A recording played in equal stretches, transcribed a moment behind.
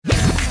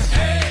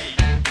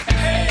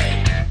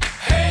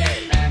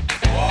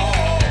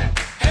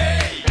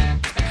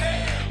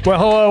Well,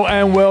 hello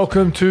and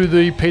welcome to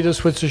the Peter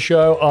Switzer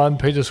Show. I'm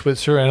Peter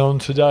Switzer, and on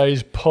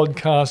today's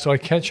podcast, I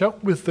catch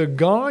up with the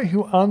guy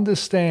who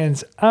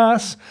understands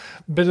us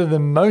better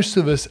than most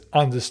of us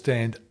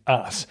understand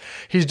us.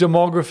 He's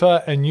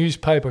demographer and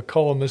newspaper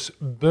columnist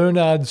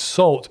Bernard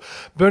Salt.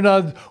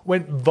 Bernard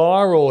went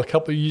viral a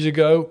couple of years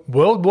ago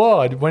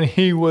worldwide when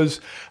he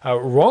was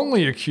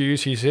wrongly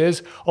accused, he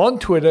says, on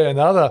Twitter and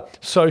other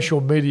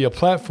social media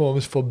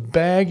platforms for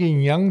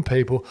bagging young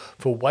people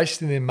for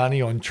wasting their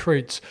money on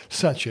treats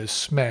such as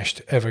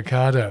smashed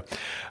avocado.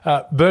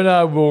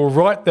 Bernard will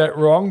right that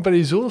wrong, but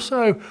he's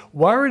also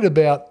worried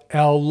about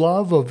our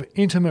love of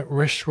intimate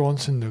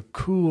restaurants in the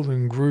cool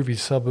and groovy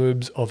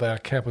suburbs of our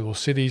capital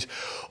cities,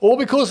 all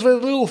because of a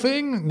little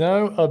thing,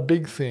 no, a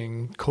big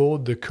thing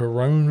called the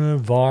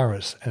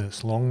coronavirus and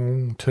its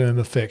long-term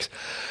effects.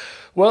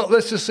 Well,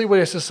 let's just see what he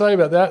has to say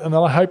about that, and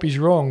I hope he's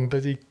wrong,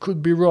 but he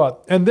could be right.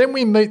 And then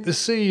we meet the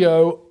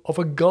CEO of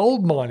a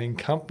gold mining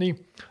company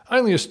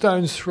only a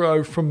stone's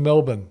throw from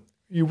Melbourne.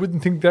 You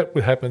wouldn't think that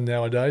would happen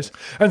nowadays.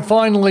 And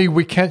finally,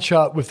 we catch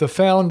up with the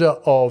founder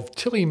of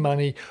Tilly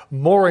Money,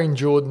 Maureen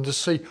Jordan, to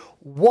see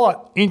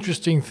what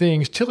interesting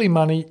things Tilly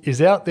Money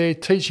is out there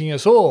teaching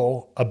us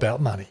all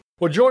about money.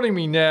 Well, joining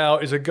me now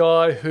is a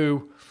guy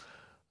who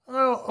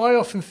I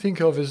often think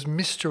of as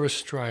Mr.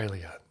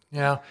 Australia.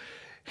 Now,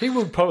 he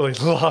would probably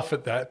laugh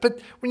at that, but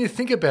when you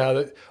think about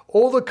it,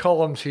 all the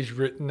columns he's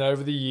written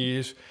over the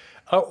years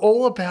are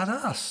all about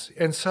us.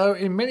 And so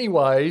in many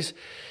ways,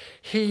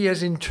 he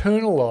has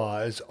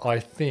internalised, I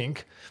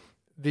think,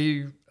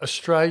 the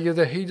Australia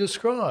that he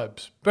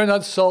describes.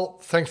 Bernard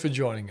Salt, thanks for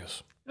joining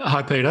us.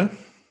 Hi, Peter.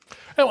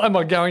 Am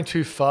I going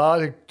too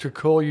far to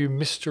call you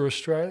Mr.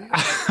 Australia?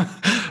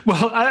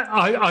 Well,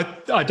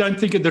 I don't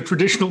think in the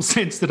traditional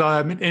sense that I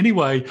am in any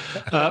way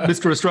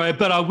Mr. Australia,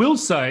 but I will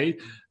say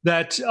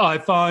that I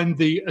find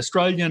the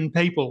Australian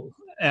people,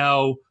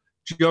 our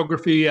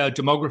geography, our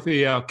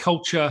demography, our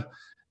culture,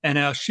 and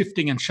our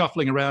shifting and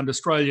shuffling around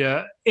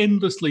Australia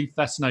endlessly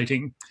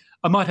fascinating.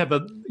 I might have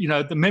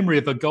the memory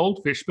of a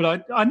goldfish,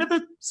 but I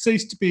never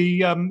cease to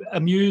be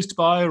amused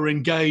by or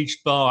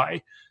engaged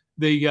by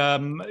the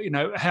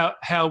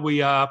how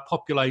we are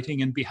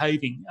populating and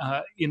behaving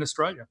in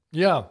Australia.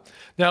 Yeah.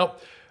 Now,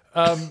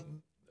 a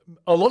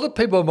lot of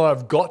people might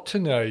have got to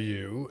know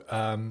you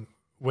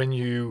when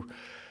you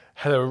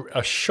had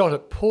a shot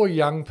at poor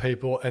young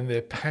people and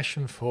their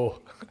passion for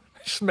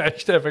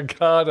smashed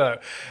avocado.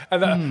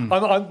 And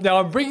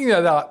I'm bringing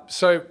that up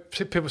so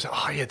people say,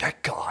 oh, yeah,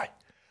 that guy.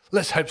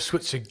 Let's hope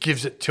Switzer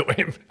gives it to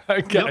him.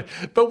 Okay. Yep.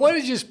 But why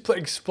don't you just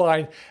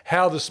explain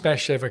how the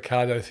smashed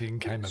avocado thing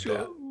came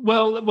about?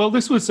 Well,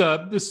 this is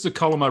a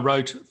column I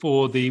wrote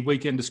for the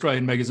Weekend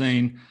Australian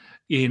magazine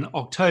in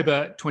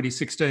October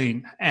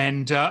 2016,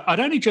 and I'd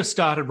only just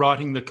started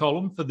writing the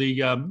column for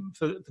the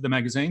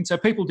magazine, so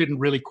people didn't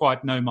really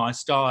quite know my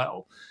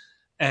style.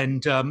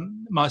 And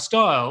my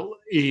style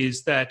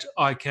is that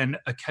I can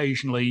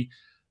occasionally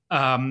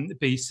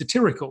be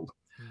satirical.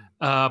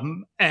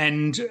 And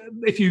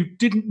if you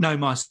didn't know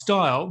my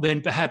style,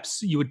 then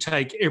perhaps you would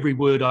take every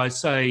word I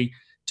say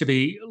to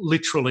be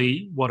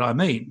literally what I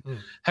mean.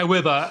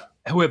 However,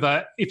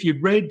 if you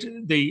read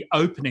the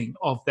opening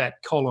of that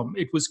column,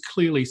 it was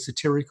clearly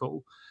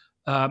satirical.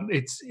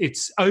 It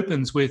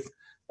opens with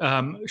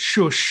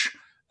shush.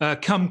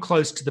 Come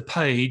close to the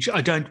page. I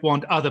don't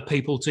want other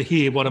people to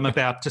hear what I'm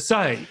about to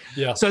say.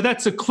 Yeah. So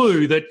that's a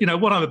clue that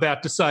what I'm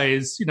about to say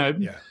is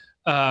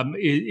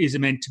is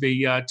meant to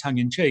be tongue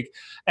in cheek.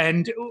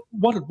 And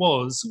what it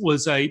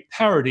was a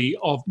parody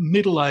of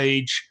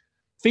middle-age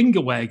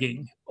finger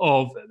wagging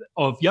of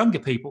younger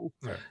people.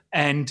 Right.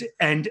 And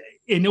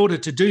in order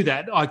to do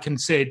that, I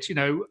said,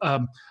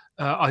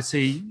 I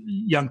see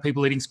young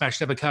people eating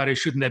smashed avocado.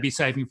 Shouldn't they be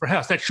saving for a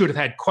house? That should have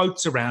had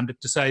quotes around it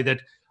to say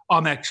that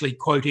I'm actually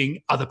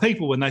quoting other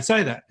people when they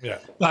say that. Yeah.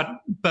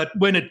 But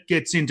when it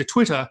gets into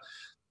Twitter,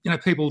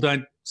 people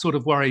don't sort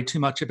of worry too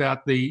much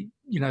about the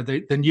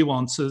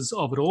nuances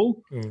of it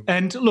all.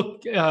 And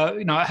look,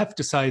 I have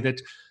to say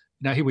that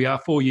here we are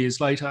 4 years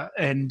later,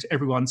 and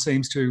everyone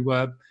seems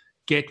to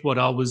get what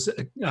I was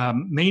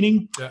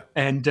meaning,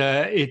 and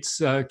it's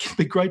can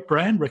be great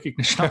brand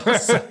recognition. I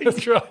must say.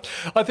 That's right.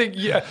 I think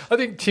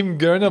Tim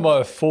Gurner might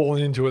have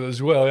fallen into it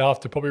as well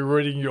after probably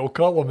reading your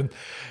column, and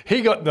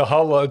he got in a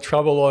whole lot of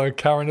trouble on a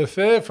current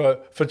affair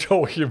for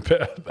talking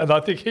about. And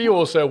I think he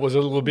also was a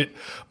little bit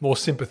more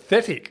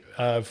sympathetic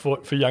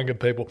for younger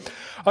people.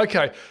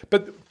 Okay,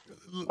 but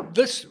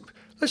let's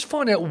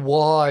find out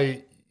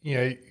why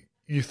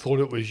you thought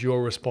it was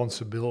your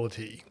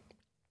responsibility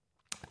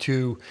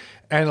to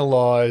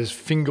analyse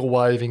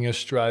finger-waving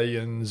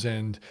Australians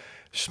and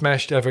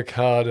smashed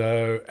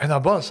avocado. And I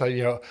must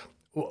say,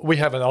 we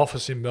have an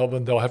office in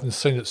Melbourne, though I haven't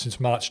seen it since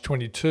March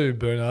 22,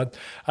 Bernard.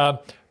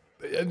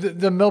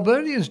 The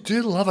Melburnians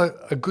do love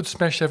a good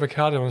smashed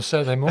avocado on a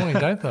Saturday morning,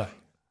 don't they?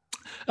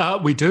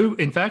 We do.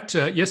 In fact,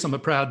 yes, I'm a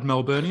proud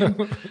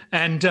Melburnian.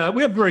 And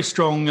we have a very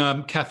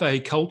strong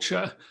cafe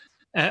culture,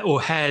 or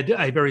had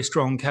a very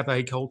strong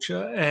cafe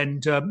culture,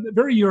 and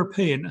very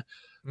European.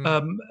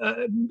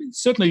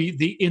 Certainly,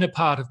 the inner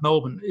part of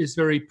Melbourne is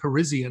very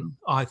Parisian,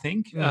 I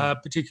think,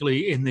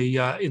 particularly in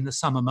the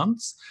summer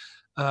months.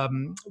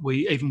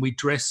 We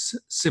dress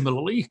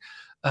similarly.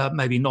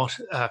 Maybe not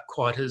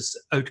quite as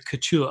haute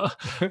couture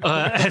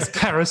as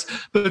Paris,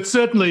 but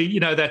certainly,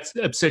 that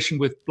obsession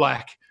with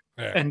black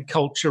and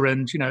culture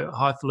and,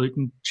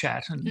 highfalutin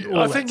chat and all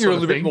I that think you're a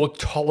little bit thing. more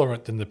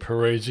tolerant than the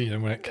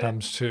Parisian when it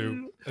comes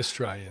to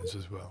Australians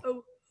as well.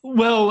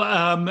 Well,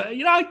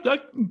 I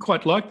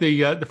quite like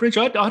the French.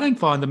 I don't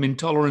find them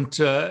intolerant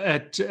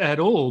at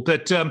all.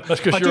 But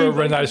that's because you're a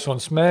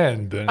Renaissance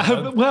man,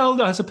 Bernard.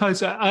 Well, I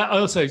suppose I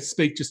also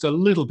speak just a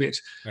little bit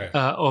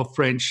of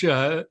French,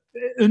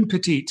 un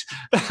petit,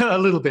 a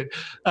little bit.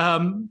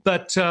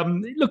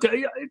 Look,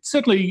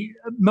 certainly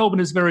Melbourne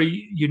is a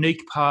very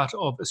unique part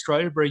of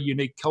Australia, very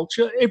unique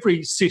culture.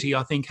 Every city,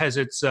 I think, has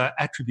its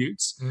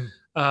attributes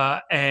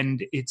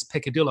and its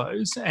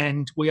peccadillos,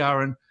 and we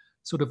are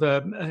sort of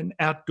an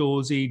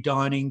outdoorsy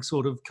dining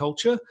sort of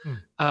culture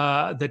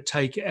that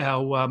take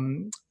our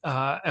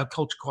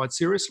culture quite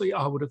seriously,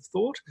 I would have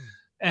thought.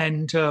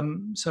 And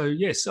so,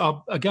 yes,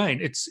 again,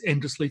 it's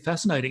endlessly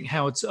fascinating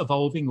how it's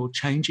evolving or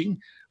changing,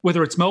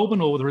 whether it's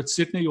Melbourne or whether it's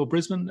Sydney or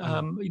Brisbane.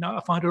 I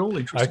find it all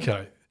interesting.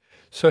 Okay.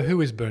 So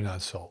who is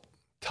Bernard Salt?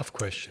 Tough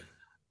question.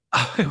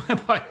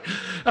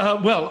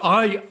 Well,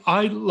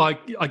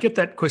 I get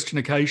that question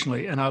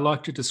occasionally, and I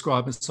like to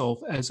describe myself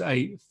as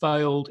a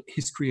failed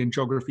history and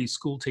geography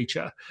school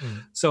teacher.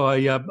 So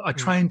I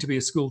trained to be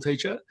a school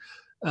teacher,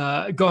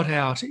 got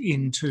out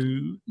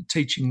into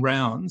teaching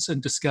rounds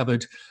and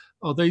discovered,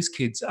 these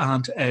kids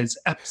aren't as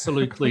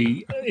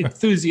absolutely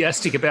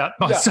enthusiastic about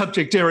my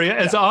subject area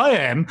as I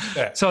am.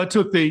 Yeah. So I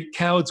took the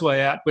coward's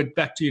way out, went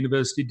back to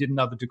university, did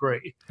another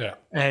degree,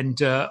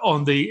 and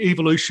on the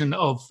evolution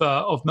of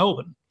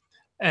Melbourne.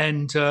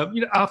 And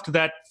after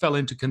that, fell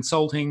into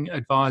consulting,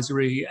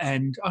 advisory,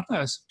 and I don't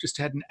know, just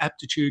had an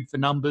aptitude for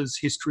numbers,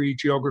 history,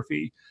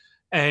 geography,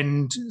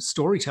 and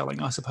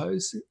storytelling, I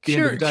suppose. At the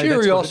end of the day,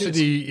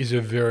 curiosity is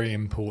a very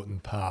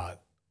important part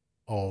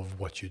of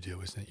what you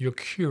do, isn't it? You're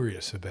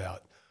curious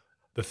about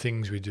the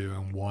things we do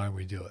and why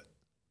we do it.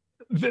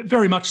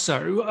 Very much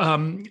so.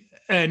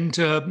 And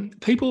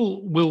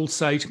people will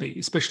say to me,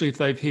 especially if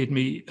they've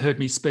heard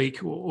me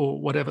speak or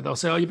whatever, they'll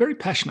say, you're very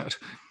passionate.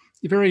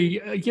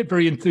 You get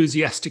very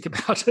enthusiastic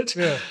about it,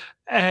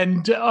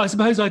 and I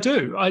suppose I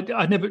do.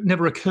 I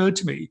never occurred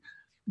to me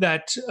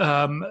that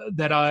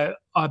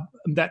I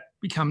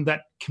become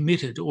that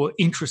committed or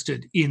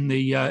interested in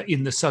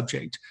the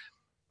subject.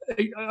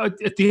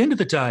 At the end of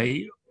the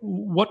day,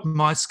 what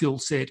my skill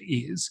set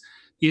is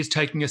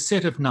taking a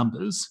set of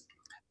numbers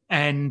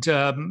and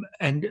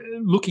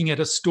looking at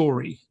a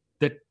story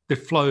that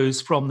flows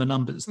from the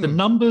numbers. The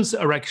numbers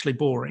are actually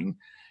boring.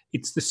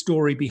 It's the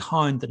story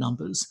behind the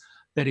numbers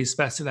that is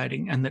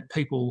fascinating and that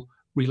people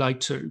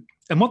relate to.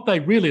 And what they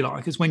really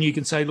like is when you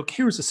can say, look,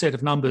 here is a set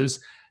of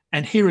numbers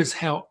and here is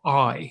how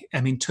I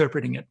am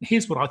interpreting it.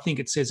 Here's what I think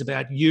it says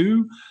about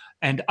you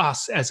and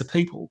us as a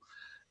people.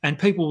 And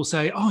people will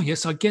say,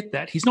 yes, I get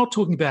that. He's not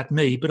talking about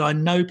me, but I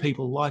know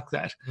people like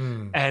that,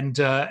 and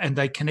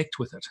they connect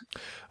with it.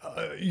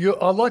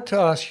 I'd like to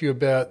ask you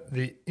about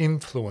the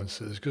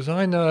influences, because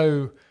I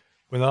know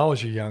when I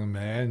was a young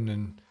man,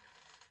 and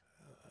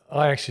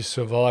I actually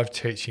survived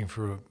teaching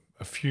for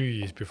a few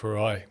years before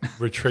I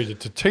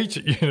retreated to teach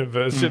at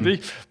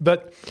university.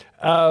 But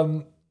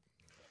I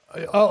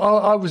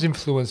was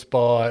influenced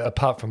by,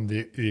 apart from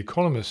the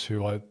economists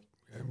who I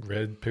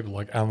read, people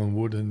like Alan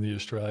Wood in The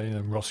Australian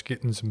and Ross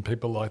Gittins and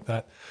people like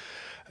that,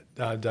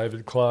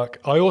 David Clark.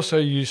 I also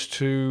used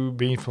to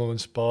be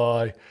influenced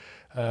by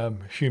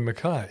Hugh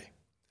Mackay.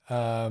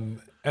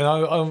 And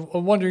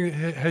I'm wondering,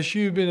 has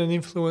you been an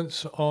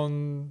influence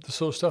on the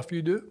sort of stuff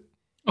you do?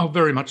 Oh,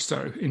 very much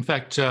so. In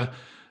fact,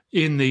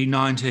 in the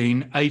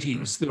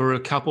 1980s, there were a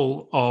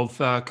couple of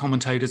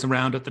commentators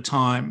around at the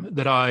time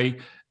that I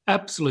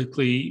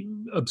absolutely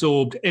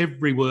absorbed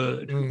every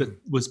word that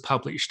was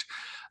published.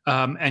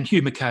 And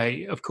Hugh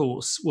Mackay, of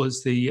course,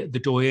 was the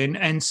doyen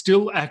and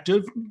still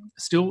active,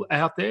 still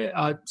out there.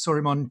 I saw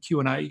him on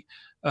Q&A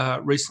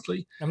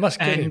recently. I must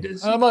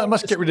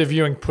get rid of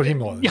you and put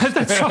him on. Yeah,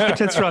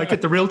 that's right.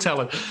 Get the real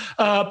talent.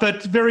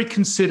 But very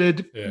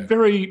considered,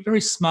 very,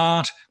 very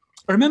smart.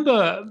 I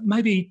remember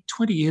maybe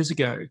 20 years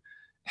ago,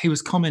 he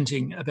was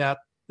commenting about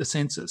the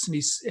census, and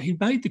he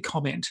made the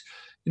comment,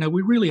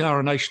 we really are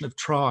a nation of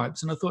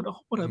tribes. And I thought,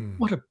 what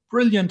a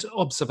brilliant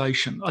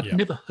observation. I'd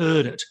never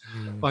heard it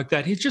like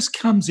that. He just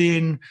comes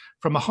in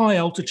from a high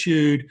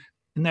altitude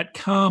in that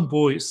calm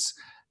voice,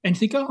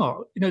 and you think,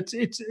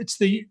 it's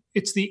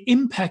the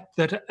impact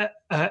that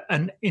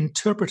an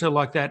interpreter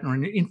like that or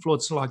an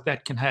influencer like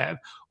that can have.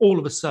 All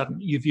of a sudden,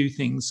 you view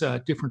things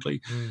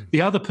differently.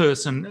 The other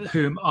person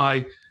whom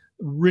I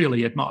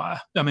really admire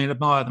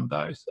them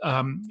both,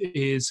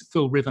 is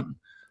Phil Riven,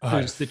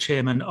 who's the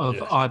chairman of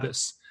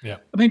IBIS. Yeah.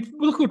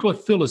 Look at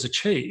what Phil has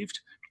achieved.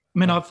 I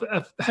mean,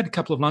 I've had a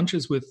couple of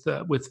lunches with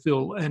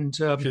Phil, and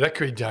that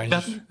could be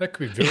dangerous. That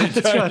could be very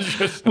dangerous.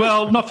 Right.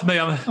 Well, not for me.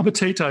 I'm a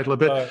teetotaler,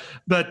 but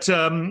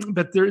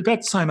they're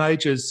about the same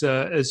age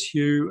as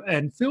Hugh.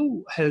 And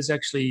Phil has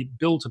actually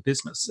built a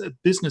business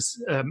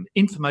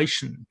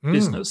information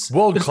business,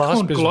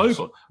 world-class business,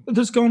 global.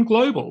 That's gone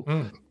global,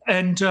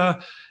 and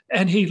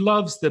he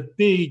loves the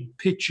big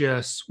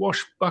picture,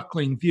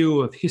 swashbuckling view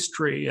of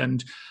history,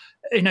 and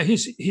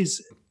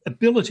his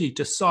ability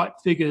to cite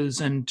figures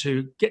and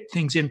to get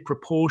things in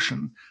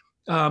proportion,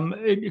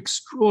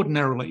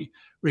 extraordinarily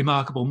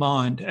remarkable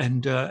mind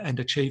and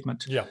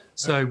achievement. Yeah.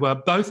 So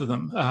both of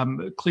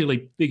them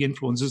clearly big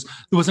influences.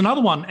 There was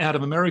another one out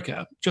of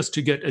America, just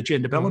to get a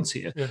gender balance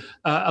here. Yeah.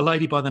 A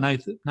lady by the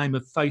name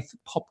of Faith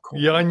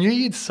Popcorn. Yeah, I knew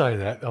you'd say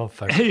that. Oh,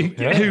 Faith.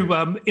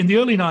 Who in the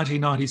early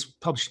 1990s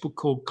published a book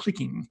called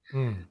Clicking,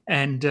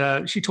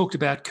 and she talked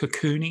about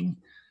cocooning.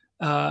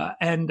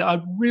 And I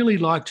really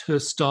liked her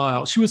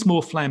style. She was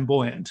more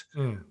flamboyant,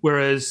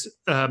 whereas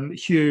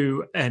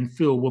Hugh and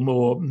Phil were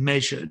more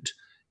measured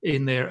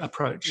in their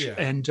approach. Yeah.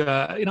 And,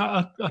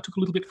 I took a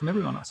little bit from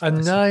everyone. I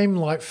suppose. A name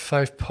like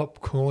Faith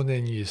Popcorn,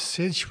 and you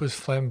said she was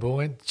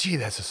flamboyant. Gee,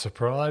 that's a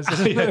surprise,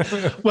 isn't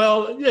it?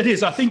 Well, it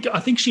is. I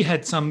think she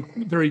had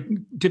some very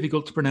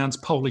difficult to pronounce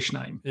Polish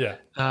name,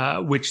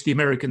 which the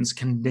Americans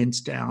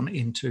condensed down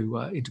into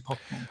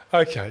popcorn.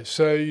 Okay,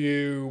 so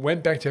you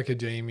went back to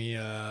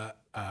academia.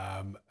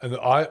 And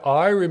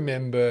I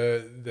remember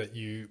that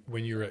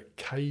when you were at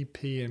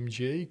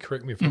KPMG,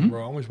 correct me if I'm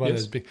wrong, was one of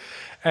those big.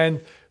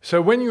 And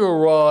so when you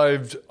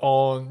arrived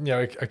on,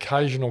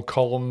 occasional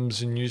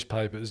columns in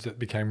newspapers that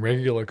became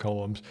regular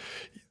columns,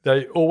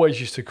 they always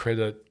used to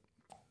credit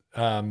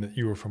that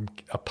you were from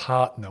a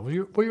partner. Were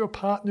you a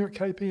partner at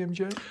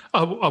KPMG?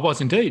 I was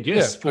indeed,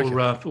 yes, for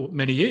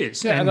many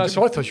years. Yeah, and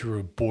so I thought you were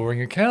a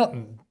boring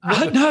accountant.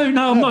 No, I'm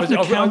not an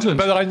accountant.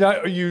 But I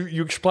know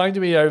you explained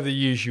to me over the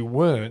years you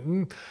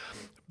weren't.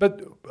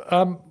 But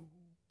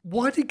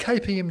why did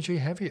KPMG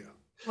have you?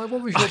 Like,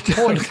 what was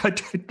your point? I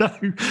don't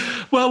know.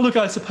 Well, look,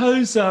 I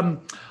suppose I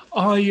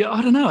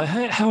don't know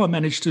how I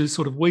managed to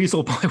sort of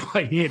weasel my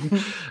way in,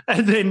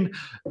 and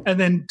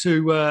then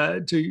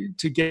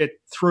to get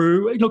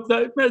through. Look,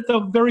 they're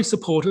very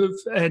supportive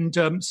and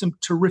some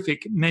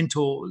terrific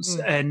mentors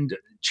and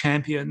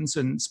champions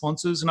and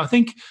sponsors. And I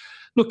think,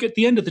 look, at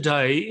the end of the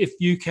day, if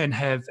you can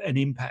have an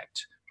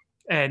impact,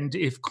 and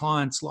if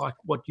clients like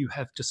what you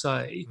have to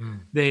say,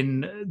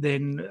 then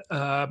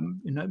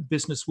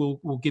business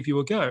will give you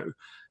a go.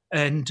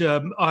 And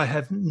I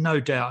have no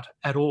doubt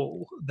at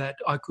all that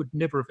I could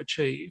never have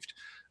achieved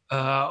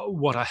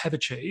what I have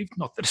achieved.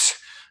 Not that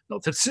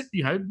it's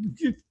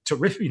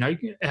terrific,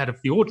 out of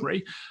the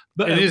ordinary.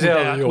 But it is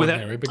out of the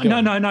ordinary.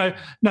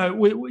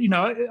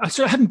 No. I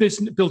still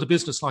haven't built a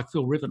business like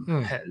Phil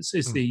Riven has.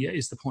 Is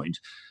the point?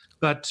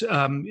 But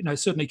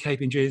certainly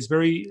KPMG is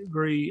very,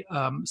 very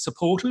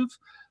supportive.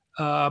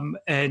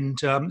 And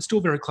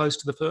still very close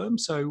to the firm,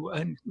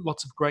 and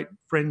lots of great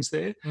friends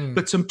there,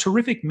 but some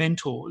terrific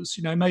mentors,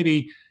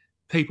 maybe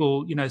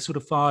people, sort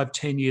of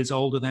 5-10 years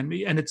older than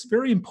me. And it's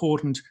very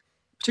important,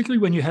 particularly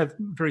when you have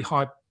very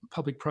high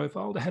public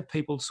profile, to have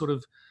people sort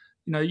of,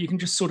 you can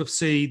just sort of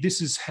see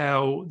this is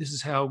how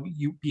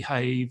you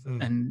behave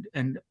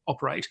and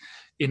operate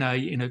in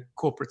a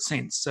corporate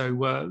sense. So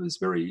it was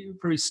very,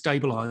 very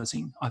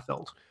stabilizing, I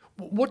felt.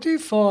 What do you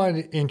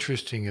find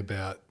interesting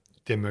about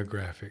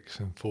demographics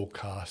and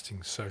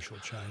forecasting social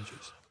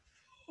changes?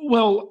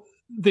 Well,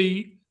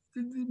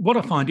 what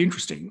I find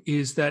interesting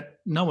is that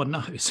no one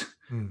knows.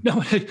 No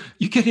one,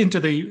 you get into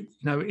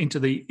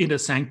the inner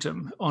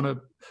sanctum on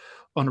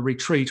a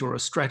retreat or a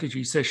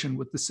strategy session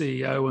with the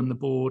CEO and the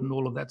board and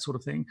all of that sort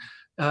of thing.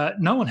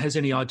 No one has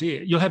any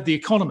idea. You'll have the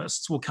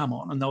economists will come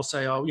on and they'll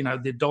say,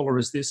 the dollar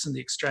is this and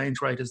the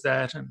exchange rate is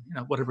that, and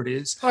whatever it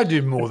is. I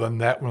do more than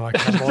that when I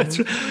come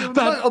on.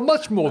 But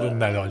much more than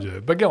that I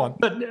do. But go on.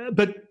 But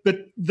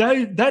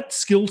that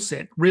skill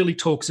set really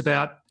talks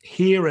about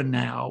here and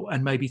now,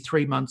 and maybe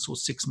 3 months or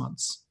 6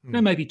 months,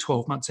 maybe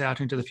 12 months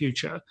out into the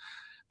future.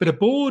 But a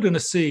board and a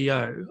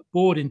CEO,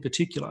 board in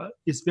particular,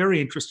 is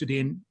very interested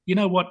in,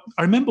 what?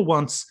 I remember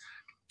once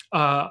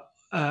a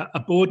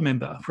board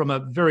member from a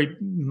very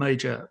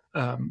major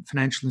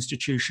financial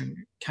institution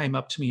came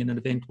up to me in an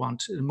event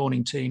once, in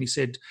morning tea, and he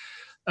said,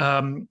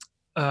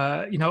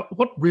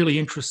 what really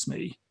interests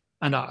me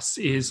and us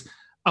is,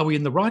 are we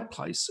in the right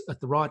place at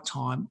the right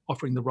time,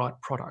 offering the right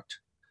product?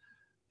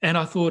 And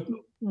I thought,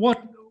 what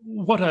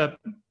a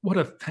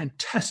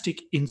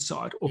fantastic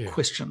insight or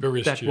question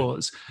that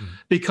was,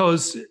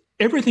 because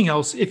everything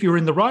else, if you're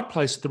in the right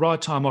place at the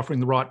right time, offering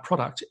the right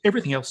product,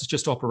 everything else is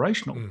just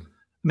operational. I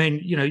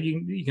mean,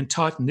 you can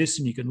tighten this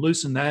and you can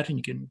loosen that and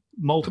you can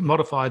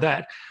modify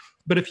that.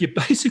 But if you're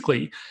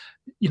basically,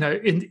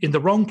 in the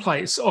wrong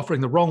place,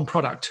 offering the wrong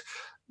product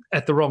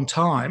at the wrong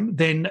time,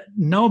 then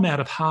no amount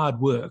of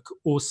hard work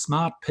or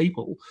smart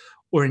people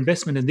or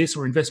investment in this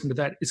or investment in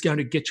that is going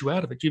to get you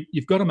out of it.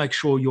 You've got to make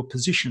sure you're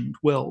positioned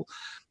well.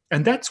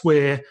 And that's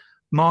where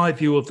my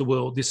view of the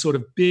world, this sort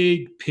of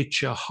big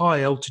picture,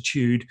 high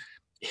altitude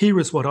here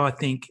is what I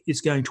think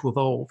is going to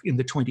evolve in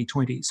the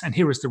 2020s, and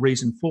here is the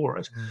reason for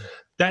it.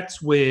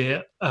 That's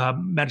where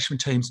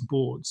management teams and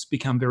boards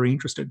become very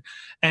interested.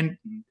 And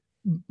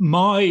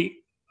my,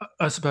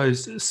 I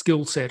suppose,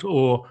 skill set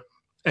or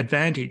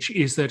advantage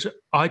is that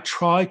I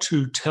try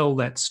to tell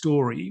that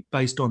story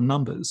based on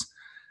numbers,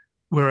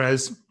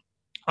 whereas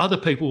other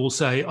people will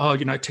say, oh,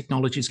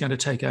 technology is going to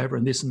take over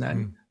and this and that.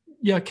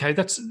 Yeah, okay,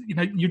 that's,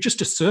 you're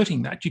just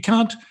asserting that. You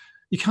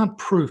can't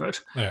prove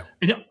it. Yeah.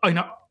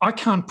 And I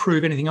can't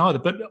prove anything either,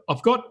 but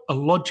I've got a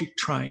logic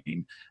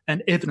train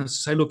and evidence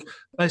to say, look,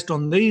 based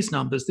on these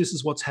numbers, this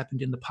is what's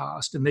happened in the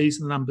past, and these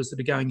are the numbers that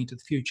are going into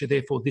the future,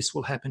 therefore this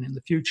will happen in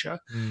the future.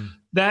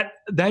 That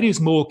is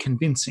more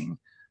convincing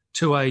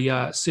to a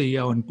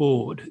CEO and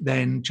board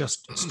than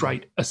just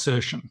straight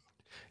assertion.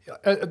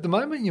 At the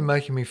moment, you're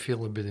making me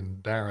feel a bit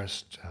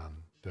embarrassed,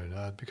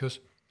 Bernard, because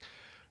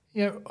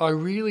I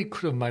really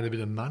could have made a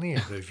bit of money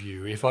out of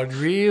you if I'd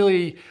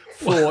really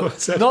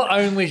thought not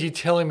only is he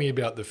telling me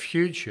about the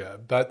future,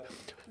 but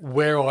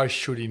where I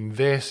should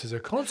invest as a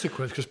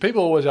consequence. Because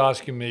people are always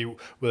asking me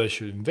where they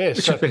should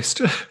invest.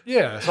 Invest.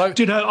 Yeah. So,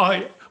 do you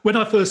know, when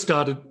I first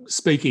started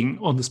speaking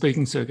on the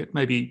speaking circuit,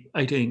 maybe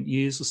 18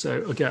 years or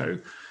so ago,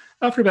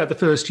 after about the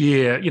first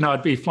year,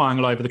 I'd be flying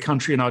all over the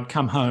country and I'd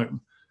come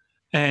home.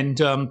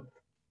 And I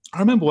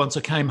remember once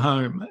I came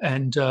home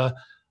and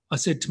I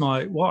said to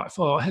my wife,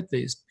 I had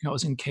these, I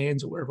was in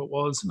Cairns or wherever it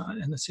was, and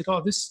I said,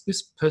 this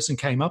person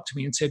came up to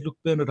me and said, look,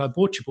 Bernard, I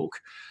bought your book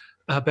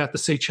about the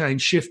sea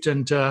change shift,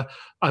 and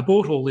I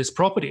bought all this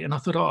property. And I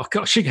thought, oh,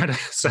 gosh, you're going to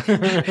say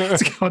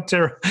it's gone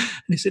terrible. And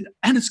he said,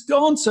 and it's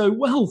gone so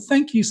well.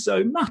 Thank you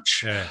so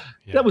much. Yeah.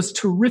 That was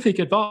terrific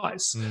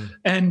advice.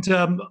 And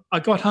I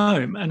got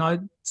home and I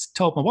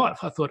told my wife,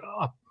 I thought,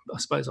 I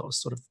suppose I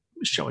was sort of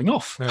showing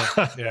off in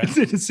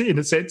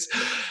a sense.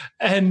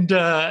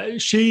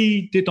 And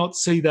she did not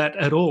see that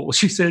at all.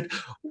 She said,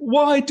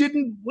 why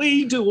didn't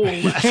we do all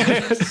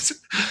that?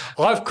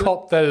 I've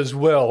copped that as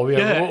well.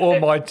 All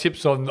my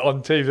tips on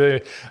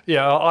TV.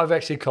 Yeah, I've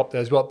actually copped that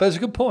as well. But it's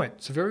a good point.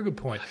 It's a very good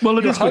point. Well,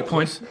 it is a good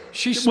point.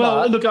 She's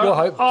smart. Well, look,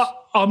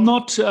 I'm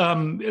not.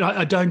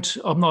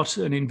 I'm not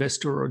an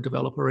investor or a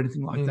developer or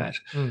anything like that.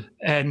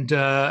 And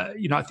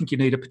I think you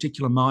need a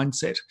particular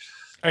mindset.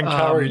 And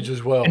courage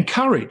as well. And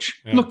courage.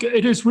 Yeah. Look,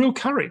 it is real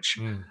courage.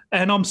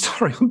 And I'm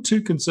sorry, I'm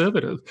too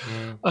conservative.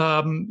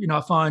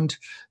 I find,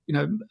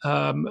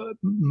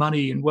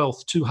 money and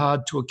wealth too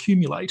hard to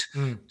accumulate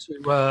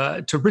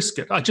to risk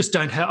it. I just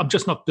don't have, I'm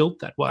just not built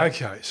that way.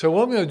 Okay. So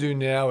what I'm going to do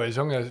now is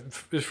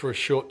just for a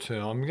short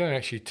term, I'm going to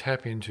actually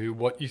tap into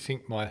what you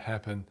think might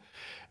happen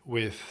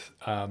with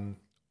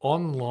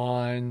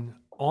online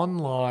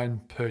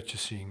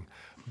purchasing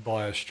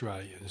by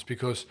Australians,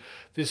 because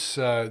this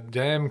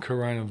damn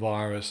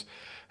coronavirus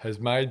has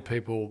made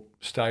people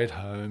stay at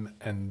home,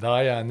 and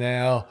they are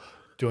now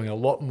doing a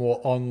lot more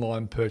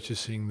online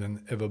purchasing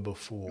than ever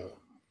before.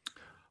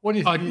 What do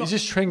you think? Is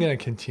this trend going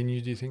to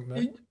continue, do you think,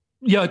 mate?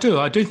 Yeah, I do.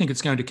 I do think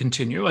it's going to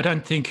continue. I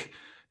don't think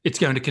it's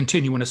going to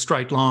continue in a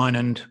straight line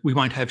and we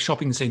won't have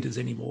shopping centres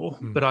anymore.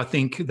 But I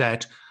think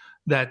that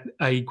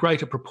a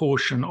greater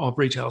proportion of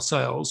retail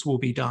sales will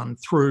be done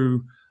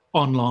through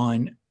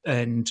online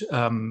and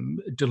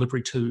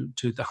delivery to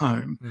the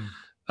home.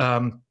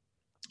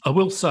 I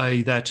will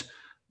say that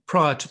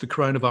prior to the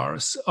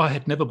coronavirus, I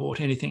had never bought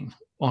anything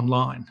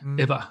online,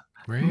 ever.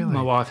 Really?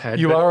 My wife had.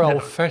 You are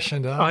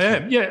old-fashioned, aren't you? I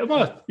am, yeah.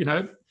 Well,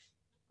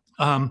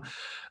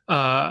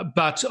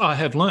 but I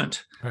have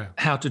learnt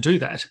how to do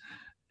that.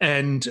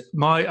 And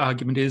my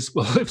argument is,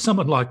 well, if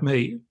someone like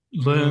me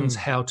learns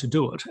how to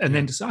do it and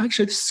then to say,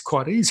 actually, this is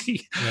quite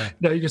easy.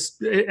 You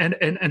just and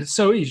it's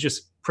so easy,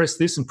 just press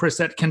this and press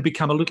that, can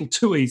become a little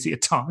too easy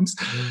at times.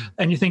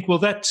 And you think, well,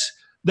 that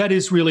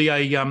is really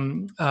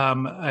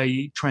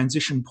a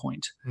transition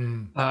point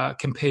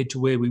compared to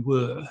where we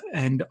were.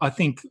 And I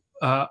think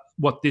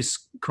what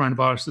this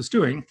coronavirus is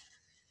doing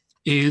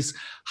is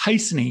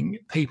hastening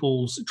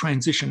people's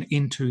transition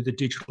into the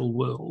digital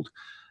world.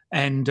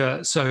 And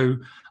so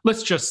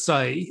let's just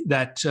say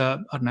that, I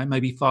don't know,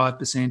 maybe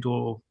 5%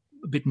 or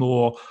a bit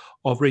more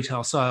of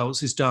retail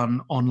sales is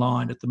done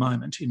online at the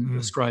moment in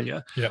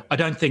Australia. I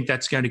don't think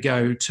that's going to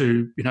go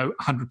to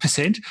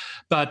 100%,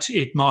 but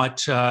it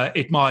might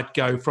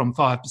go from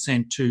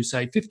 5% to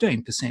say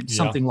 15%,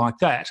 something like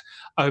that,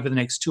 over the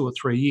next 2 or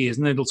 3 years,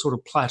 and then it'll sort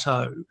of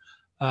plateau.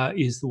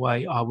 Is the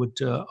way I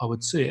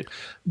would see it.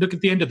 Look,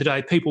 at the end of the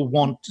day, people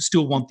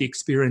still want the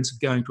experience of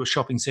going to a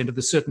shopping centre.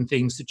 There's certain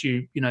things that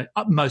you are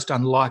most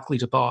unlikely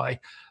to buy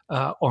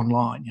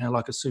online,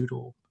 like a suit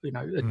or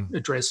a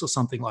dress or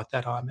something like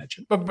that, I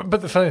imagine.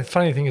 But the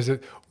funny thing is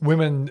that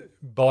women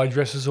buy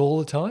dresses all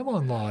the time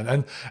online,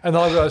 and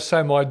I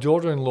say my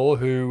daughter-in-law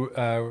who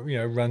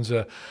runs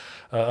a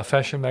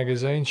fashion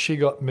magazine, she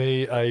got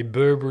me a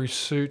Burberry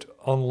suit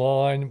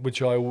online,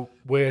 which I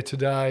wear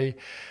today.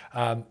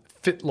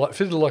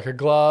 Fitted like a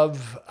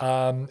glove,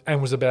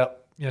 and was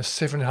about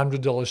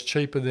 $700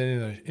 cheaper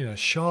than in a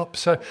shop.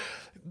 So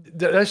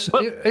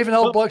Even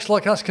old blokes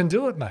like us can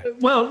do it, mate.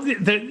 Well,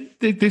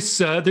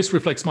 this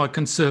reflects my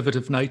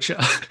conservative nature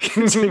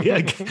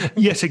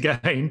yet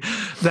again,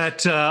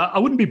 that I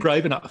wouldn't be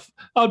brave enough.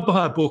 I'd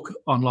buy a book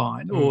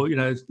online, or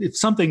it's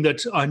something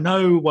that I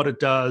know what it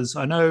does,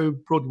 I know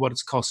broadly what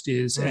its cost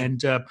is,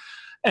 and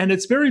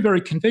it's very,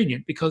 very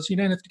convenient because you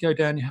don't have to go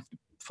down, you have to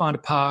find a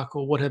park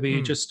or whatever.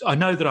 You just, I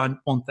know that I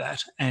want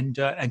that, and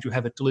you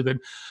have it delivered.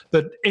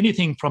 But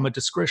anything from a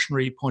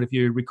discretionary point of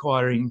view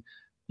requiring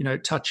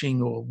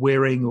touching or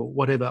wearing or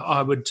whatever,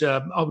 I would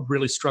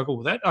really struggle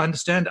with that. I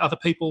understand other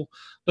people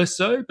less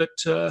so, but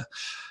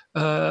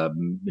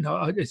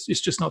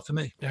it's just not for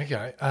me.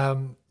 Okay,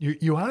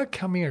 you are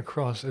coming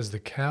across as the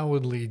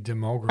cowardly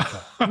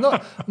demographer.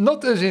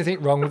 not that there's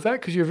anything wrong with that,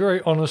 because you're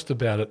very honest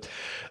about it.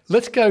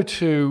 Let's go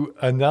to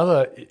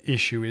another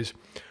issue: is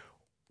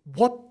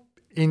what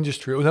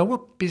industry, or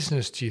what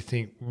business do you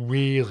think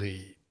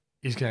really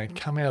is going to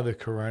come out of the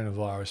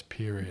coronavirus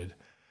period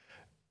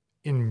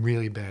in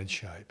really bad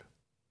shape?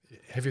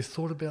 Have you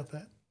thought about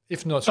that?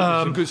 If not,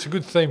 it's a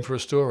good theme for a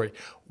story.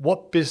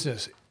 What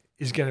business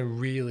is going to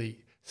really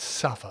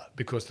suffer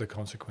because of the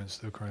consequence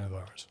of the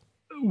coronavirus?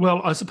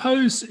 Well, I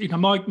suppose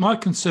my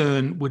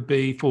concern would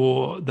be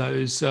for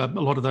those a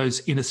lot of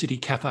those inner city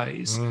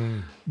cafes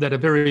that are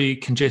very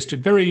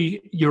congested,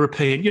 very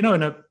European.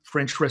 In a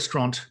French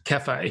restaurant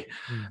cafe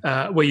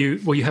where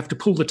you have to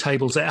pull the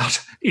tables out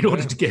in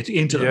order to get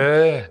into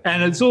them,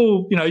 and it's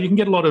all you can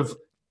get a lot of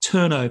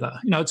turnover.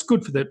 It's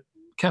good for the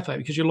cafe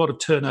because you get a lot of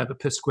turnover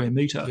per square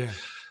metre.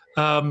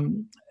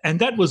 And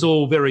that was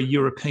all very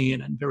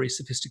European and very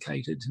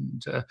sophisticated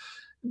and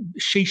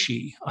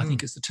shishi, I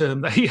think is the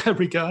term they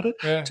regard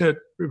it to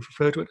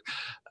refer to it.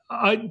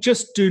 I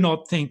just do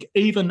not think,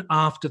 even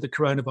after the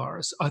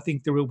coronavirus, I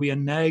think there will be a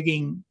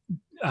nagging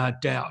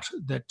doubt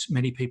that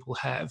many people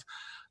have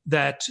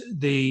that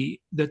the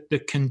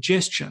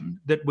congestion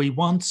that we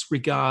once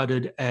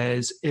regarded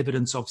as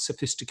evidence of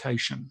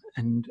sophistication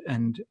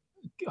and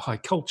high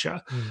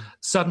culture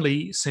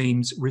suddenly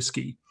seems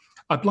risky.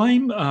 I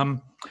blame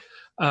an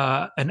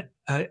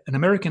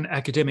American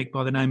academic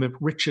by the name of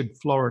Richard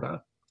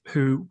Florida,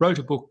 who wrote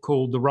a book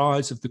called The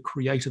Rise of the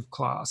Creative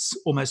Class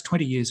almost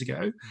 20 years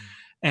ago.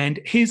 And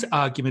his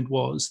argument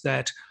was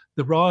that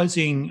the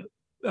rising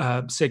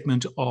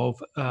segment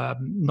of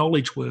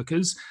knowledge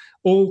workers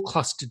all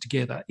clustered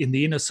together in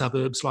the inner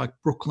suburbs like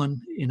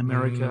Brooklyn in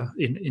America,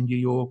 in New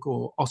York,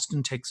 or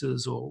Austin,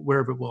 Texas, or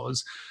wherever it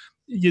was.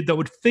 They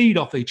would feed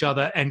off each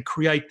other and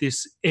create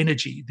this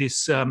energy,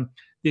 this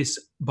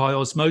by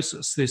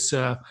osmosis,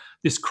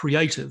 this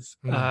creative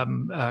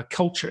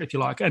culture, if you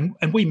like, and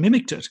we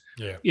mimicked it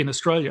in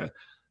Australia.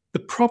 The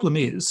problem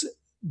is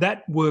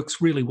that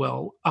works really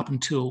well up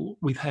until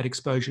we've had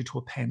exposure to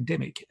a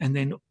pandemic, and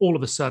then all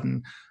of a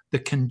sudden the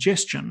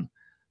congestion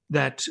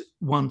that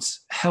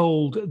once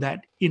held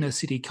that inner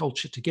city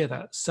culture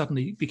together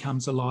suddenly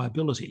becomes a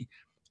liability.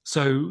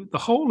 So the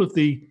whole of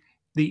the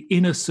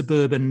inner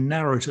suburban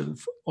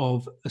narrative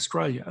of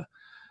Australia,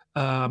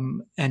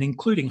 and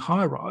including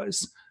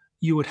high-rise,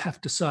 you would have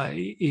to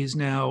say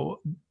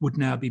would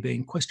now be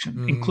being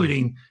questioned,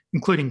 including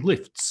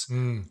lifts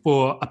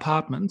for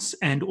apartments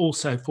and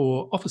also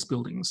for office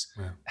buildings.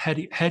 How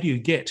do you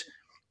get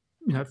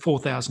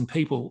 4,000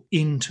 people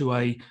into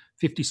a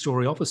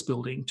 50-story office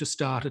building to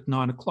start at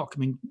 9 o'clock? I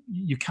mean,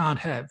 you can't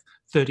have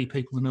 30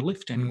 people in a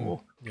lift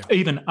anymore.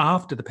 Even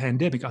after the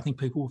pandemic, I think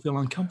people will feel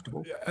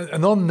uncomfortable.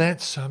 And on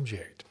that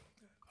subject,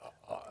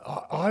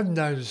 I've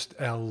noticed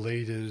our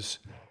leaders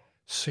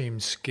seem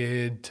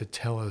scared to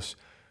tell us,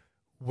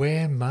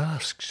 wear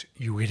masks,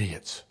 you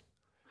idiots.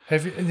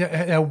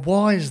 Now,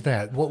 why is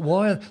that?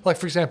 Why? Like,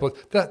 for example,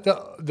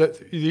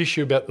 the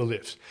issue about the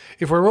lifts.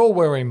 If we're all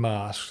wearing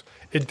masks,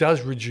 it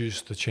does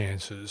reduce the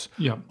chances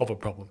of a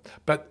problem.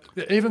 But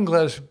even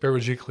Gladys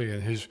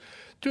Berejiklian, who's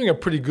doing a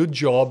pretty good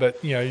job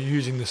at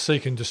using the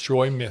seek and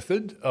destroy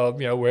method of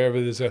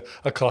wherever there's a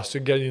cluster,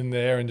 get in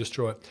there and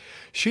destroy it.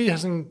 She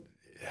hasn't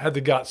had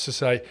the guts to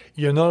say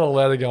you're not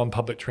allowed to go on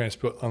public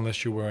transport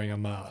unless you're wearing a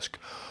mask.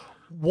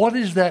 What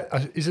is that?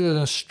 Is it an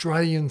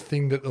Australian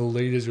thing that the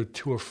leaders are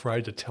too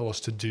afraid to tell us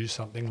to do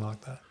something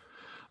like that?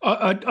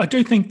 I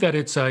do think that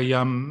it's a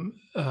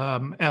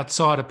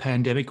outside a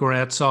pandemic or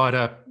outside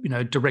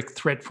a direct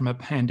threat from a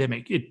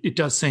pandemic. It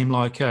does seem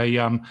like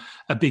a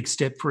big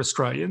step for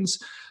Australians.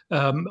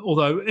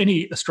 Although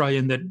any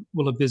Australian that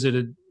will have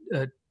visited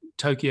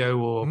Tokyo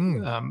or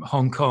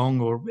Hong Kong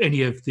or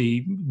any of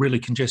the really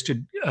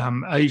congested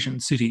Asian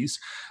cities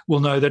will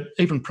know that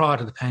even prior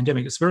to the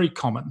pandemic, it's very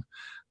common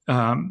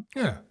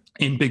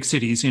in big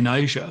cities in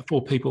Asia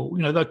for people.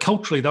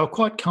 Culturally, they were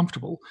quite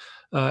comfortable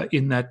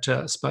in that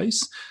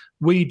space.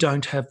 We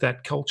don't have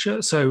that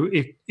culture, so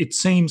it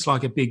seems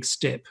like a big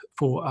step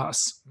for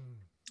us.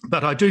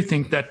 But I do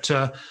think that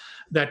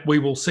that we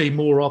will see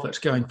more of it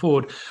going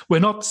forward. We're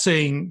not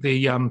seeing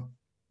the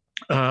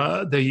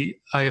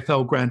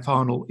AFL Grand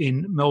Final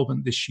in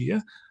Melbourne this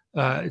year.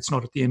 It's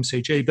not at the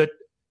MCG, but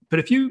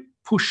if you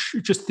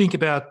just think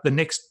about the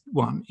next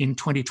one in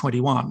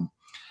 2021,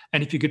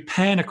 And if you could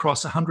pan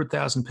across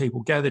 100,000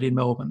 people gathered in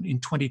Melbourne in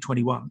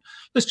 2021,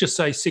 let's just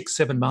say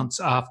 6-7 months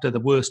after the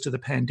worst of the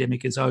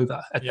pandemic is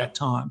over at that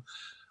time,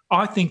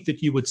 I think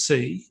that you would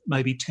see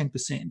maybe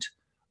 10%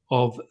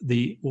 of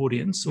the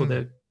audience or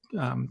the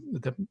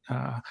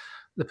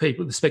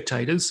people, the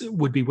spectators,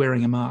 would be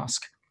wearing a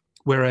mask,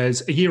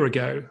 whereas a year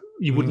ago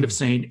you wouldn't have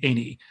seen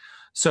any.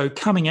 So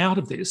coming out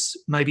of this,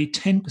 maybe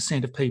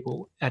 10% of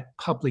people at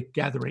public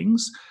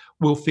gatherings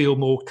will feel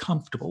more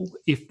comfortable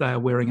if they are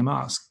wearing a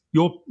mask.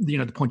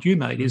 The point you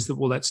made is that,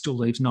 well, that still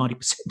leaves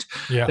 90%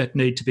 that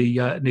need to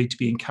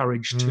be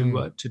encouraged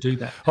to do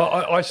that.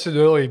 I said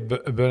earlier,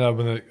 Bernard,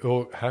 when it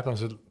all happened, I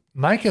said,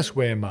 make us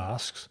wear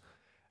masks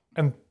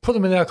and put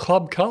them in our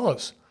club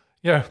colours.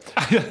 That's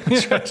right.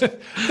 There's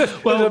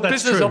a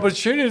business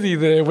opportunity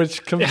there,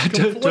 which can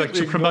to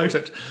actually promote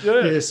it.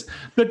 Yeah. Yes,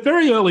 but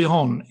very early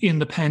on in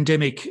the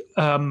pandemic,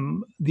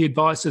 the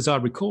advice, as I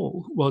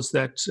recall, was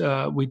that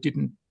we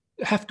didn't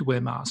have to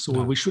wear masks,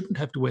 or we shouldn't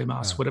have to wear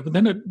masks, whatever.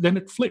 Then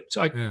it flipped.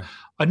 I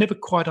never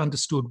quite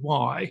understood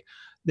why.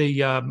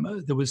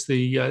 There was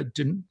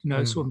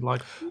sort of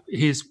like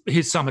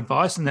here's some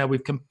advice, and now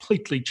we've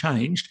completely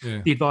changed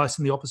the advice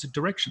in the opposite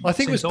direction. I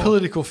think it was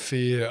political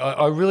fear.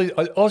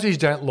 Aussies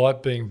don't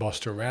like being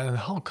bossed around, and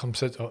the whole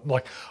concept of,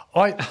 like,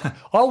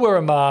 I'll wear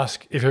a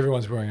mask if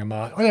everyone's wearing a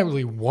mask. I don't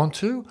really want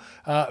to,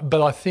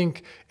 but I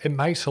think it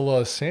makes a lot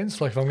of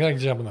sense. Like if I'm going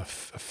to jump on a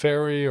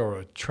ferry or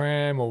a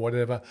tram or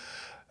whatever,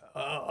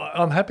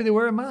 I'm happy to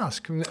wear a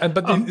mask. But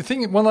the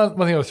thing, one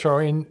thing I'll throw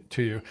in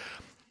to you,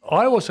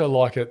 I also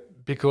like it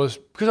because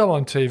I'm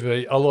on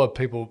TV, a lot of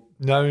people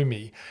know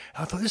me.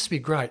 I thought this would be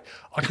great.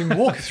 I can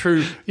walk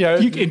through, you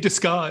in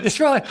disguise. That's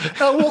right.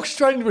 I walked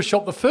straight into a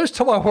shop the first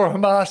time I wore a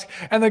mask,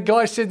 and the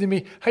guy said to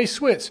me, "Hey,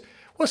 Switz,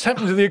 what's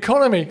happened to the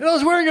economy?" And I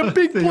was wearing a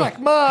big black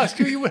mask.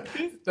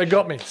 They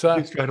got me.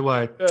 So straight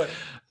away.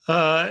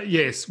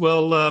 Yes.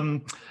 Well,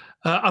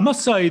 I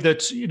must say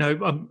that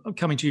I'm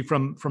coming to you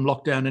from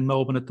lockdown in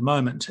Melbourne at the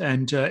moment,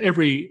 and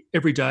every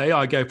day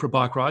I go for a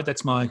bike ride.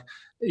 That's my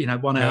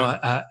 1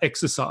 hour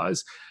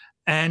exercise.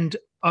 And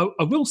I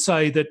will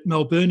say that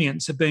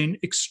Melburnians have been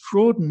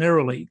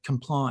extraordinarily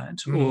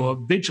compliant or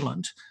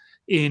vigilant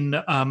in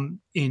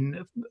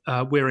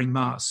wearing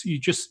masks. You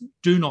just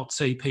do not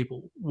see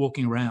people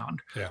walking around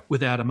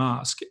without a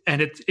mask,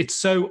 and it's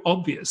so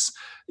obvious.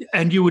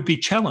 And you would be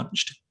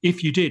challenged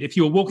if you did. If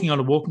you were walking on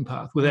a walking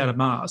path without a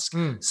mask,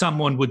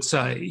 someone would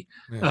say,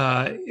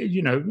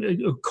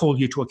 call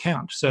you to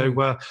account.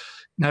 So,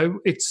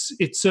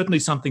 it's certainly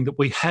something that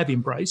we have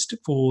embraced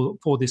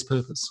for this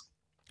purpose.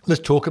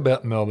 Let's talk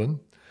about Melbourne.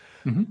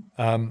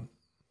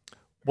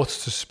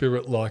 What's the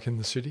spirit like in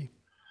the city?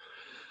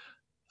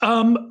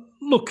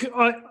 Look,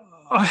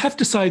 I have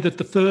to say that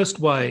the first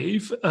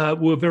wave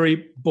were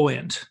very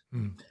buoyant.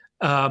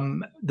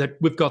 That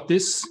we've got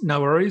this,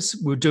 no worries,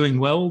 we're doing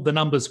well, the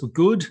numbers were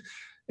good.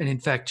 And in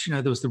fact,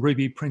 there was the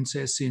Ruby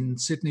Princess in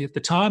Sydney at the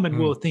time, and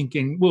we were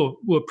thinking,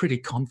 we're pretty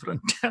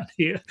confident down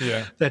here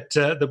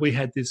that we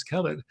had this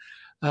covered.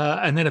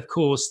 And then, of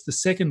course, the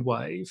second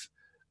wave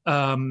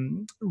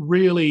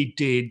really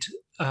did,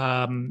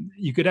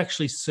 you could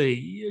actually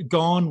see,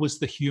 gone was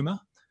the humour.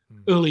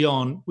 Early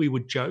on, we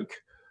would joke,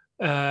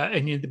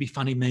 and there'd be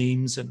funny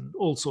memes and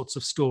all sorts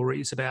of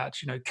stories about,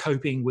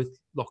 coping with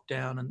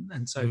lockdown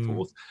and so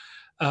forth.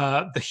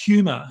 The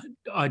humour,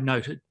 I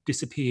noted,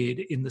 disappeared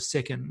in the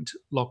second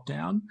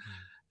lockdown.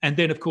 And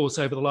then, of course,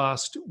 over the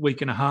last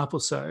week and a half or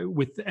so,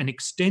 with an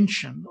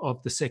extension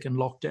of the second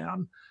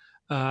lockdown,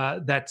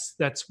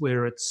 that's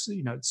where it's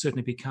it's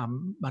certainly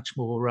become much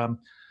more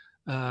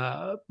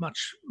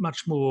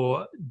much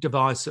more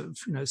divisive.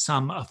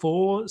 Some are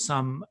for,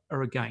 some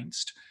are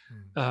against.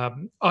 I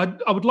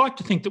would like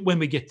to think that when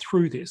we get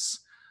through this,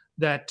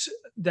 that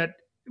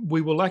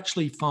we will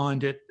actually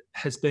find it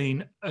has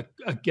been a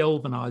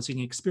galvanising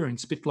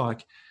experience, a bit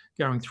like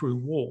going through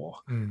war,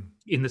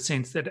 in the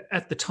sense that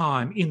at the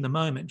time, in the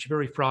moment, you're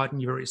very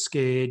frightened, you're very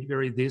scared, you're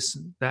very this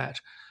and that.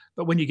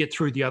 But when you get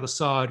through the other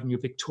side and you're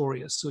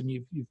victorious and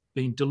you've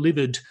been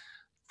delivered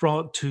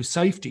to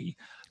safety,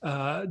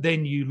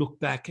 then you look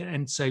back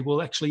and say,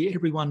 well, actually,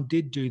 everyone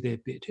did do their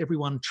bit.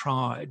 Everyone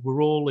tried.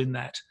 We're all in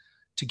that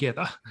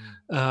together.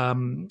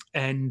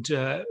 It's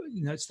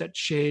that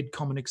shared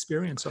common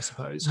experience, I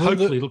suppose.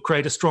 Hopefully it'll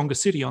create a stronger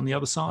city on the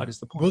other side, is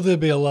the point. Will there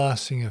be a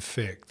lasting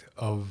effect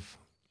of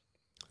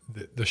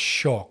the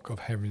shock of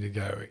having to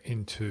go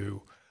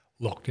into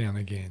lockdown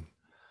again?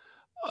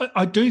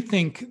 I do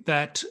think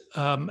that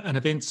an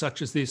event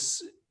such as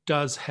this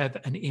does have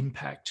an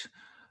impact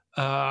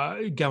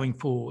going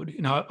forward.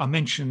 I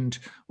mentioned,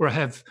 or I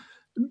have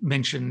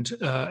mentioned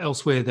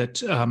elsewhere, that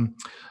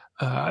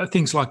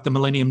things like the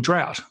Millennium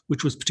Drought,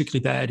 which was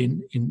particularly bad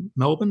in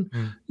Melbourne.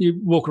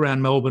 You walk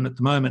around Melbourne at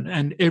the moment,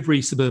 and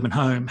every suburban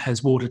home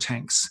has water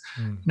tanks.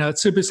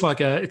 It's like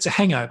it's a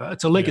hangover.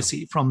 It's a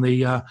legacy from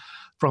the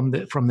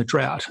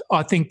drought.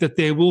 I think that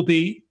there will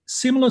be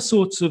similar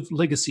sorts of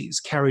legacies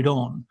carried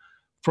on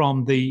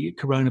from the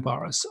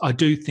coronavirus. I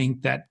do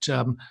think that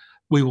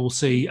we will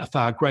see a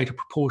far greater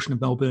proportion of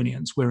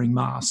Melburnians wearing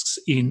masks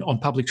on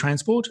public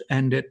transport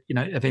and at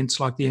events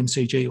like the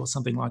MCG or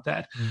something like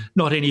that.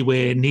 Not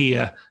anywhere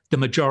near the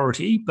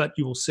majority, but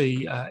you will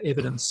see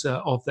evidence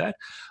of that.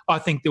 I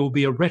think there will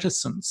be a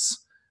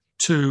reticence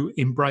to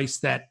embrace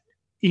that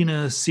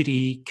inner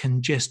city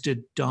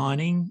congested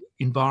dining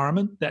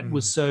environment that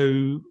was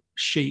so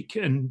chic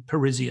and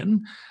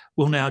Parisian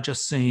will now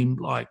just seem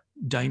like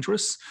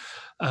dangerous.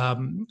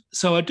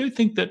 So I do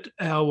think that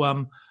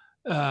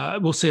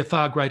we'll see a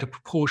far greater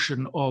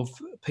proportion of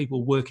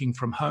people working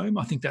from home.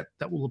 I think that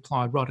will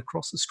apply right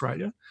across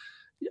Australia.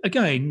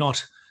 Again,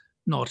 not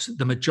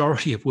the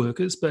majority of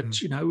workers, but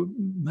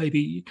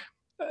maybe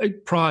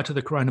prior to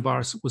the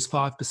coronavirus it was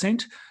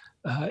 5%.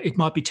 It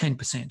might be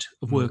 10%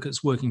 of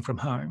workers working from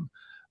home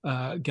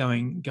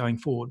going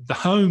forward. The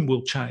home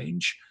will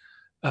change.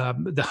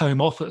 The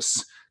home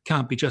office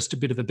can't be just a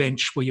bit of a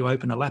bench where you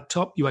open a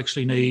laptop. You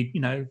actually need,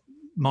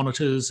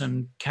 monitors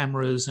and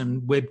cameras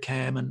and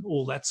webcam and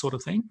all that sort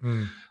of thing.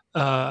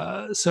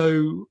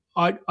 So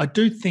I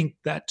do think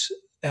that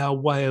our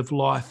way of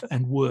life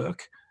and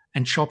work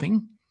and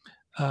shopping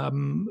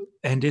and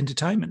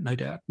entertainment, no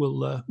doubt,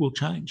 will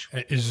change.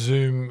 Is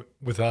Zoom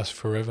with us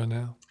forever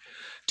now?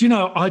 Do you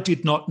know, I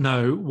did not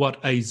know what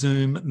a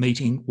Zoom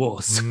meeting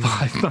was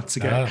 5 months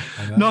ago.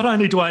 No, not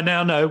only do I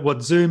now know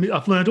what Zoom is,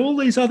 I've learned all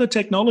these other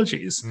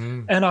technologies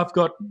and I've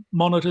got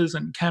monitors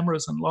and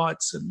cameras and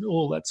lights and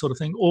all that sort of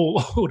thing,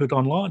 all ordered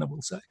online, I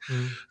will say.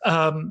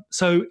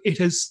 So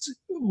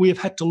we have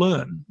had to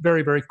learn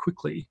very, very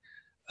quickly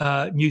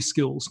new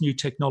skills, new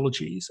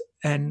technologies.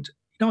 And,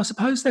 I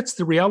suppose that's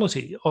the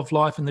reality of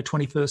life in the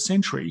 21st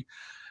century,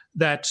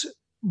 that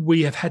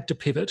we have had to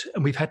pivot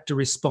and we've had to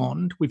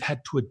respond. We've had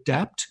to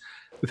adapt.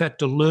 We've had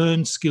to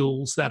learn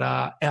skills that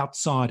are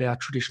outside our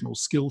traditional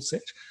skill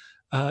set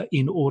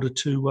in order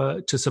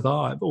to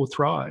survive or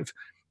thrive.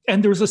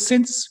 And there is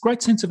a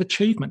great sense of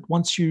achievement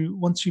once you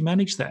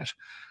manage that.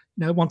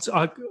 Now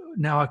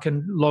I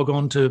can log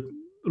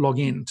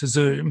in to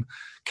Zoom,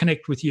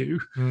 connect with you,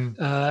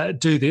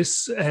 do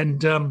this,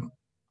 and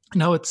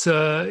it's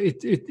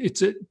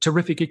a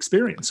terrific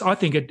experience. I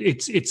think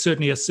it's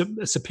certainly a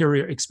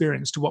superior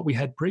experience to what we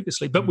had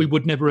previously, but we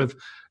would never have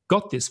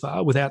got this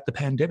far without the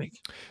pandemic.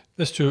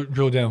 Let's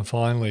drill down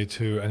finally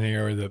to an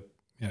area that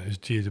is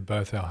dear to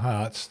both our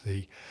hearts: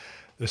 the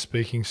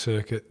speaking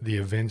circuit, the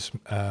events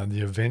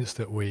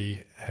that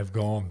we have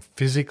gone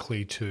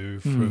physically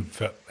to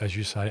for, as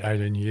you say,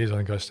 18 years. I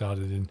think I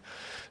started in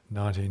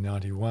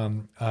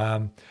 1991.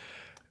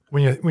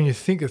 When you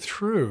think it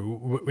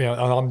through, and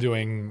I'm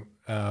doing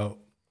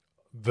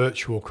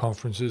virtual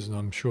conferences, and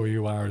I'm sure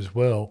you are as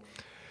well.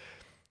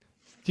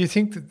 Do you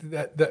think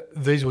that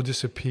these will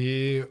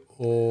disappear,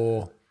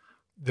 or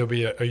there'll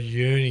be a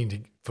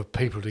yearning for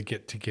people to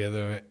get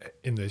together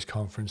in these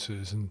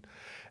conferences and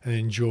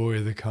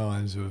enjoy the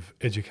kinds of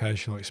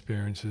educational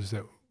experiences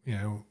that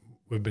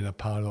we've been a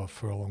part of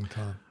for a long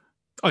time?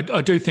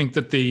 I do think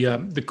that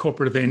the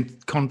corporate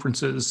event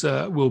conferences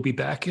will be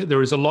back.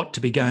 There is a lot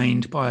to be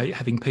gained by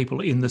having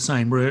people in the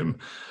same room.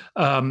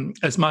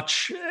 As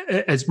much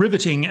as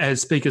riveting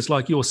as speakers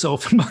like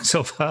yourself and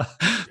myself are,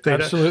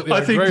 Peter, absolutely, I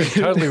agree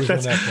totally with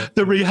that.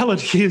 The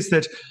reality is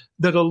that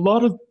a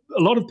lot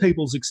of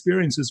people's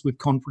experiences with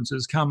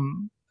conferences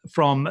come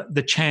from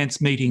the chance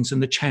meetings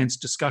and the chance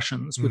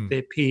discussions with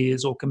their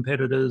peers or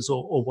competitors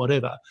or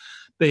whatever,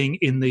 being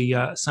in the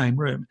same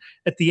room.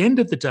 At the end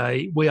of the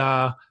day,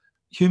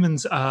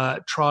 humans are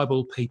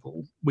tribal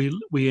people.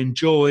 We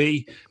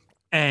enjoy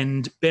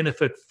and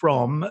benefit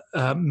from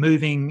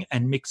moving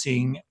and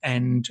mixing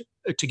and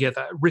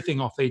together, riffing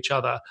off each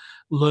other,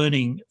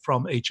 learning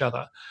from each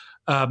other.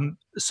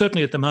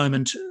 Certainly at the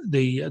moment,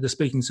 the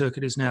speaking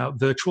circuit is now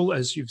virtual,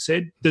 as you've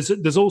said.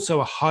 There's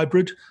also a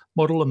hybrid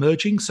model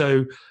emerging.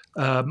 So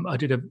I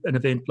did an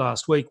event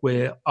last week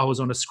where I was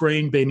on a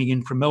screen beaming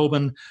in from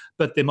Melbourne,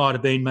 but there might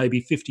have been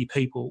maybe 50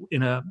 people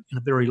in a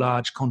very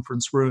large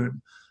conference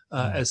room.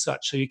 As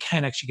such, so you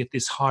can actually get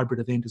this hybrid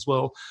event as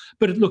well.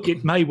 But look,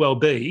 it may well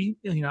be.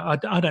 I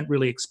don't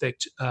really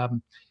expect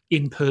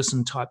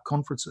in-person type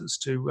conferences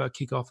to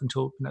kick off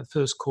until the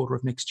first quarter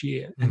of next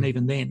year, and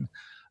even then,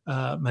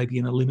 maybe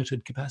in a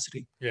limited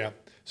capacity. Yeah.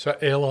 So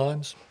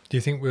airlines, do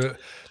you think that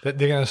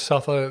they're going to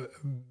suffer?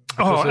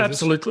 Oh,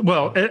 absolutely.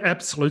 Well,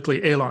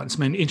 absolutely. Airlines. I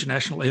mean,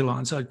 international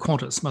airlines.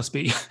 Qantas must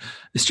be.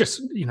 It's just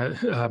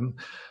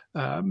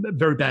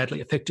very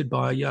badly affected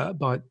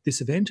by this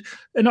event.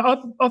 And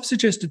I've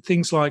suggested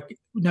things like,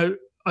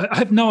 I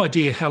have no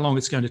idea how long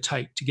it's going to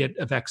take to get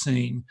a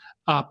vaccine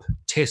up,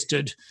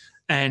 tested,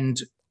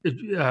 and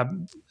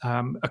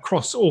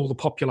across all the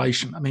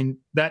population. I mean,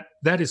 that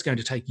is going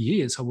to take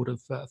years, I would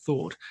have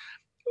thought.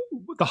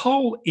 The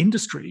whole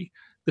industry,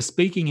 the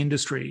speaking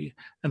industry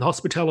and the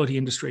hospitality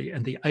industry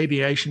and the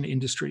aviation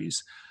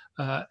industries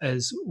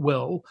as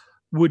well,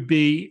 there'd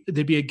be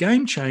a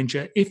game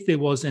changer if there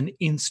was an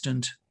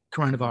instant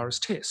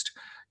coronavirus test.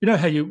 You know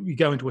how you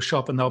go into a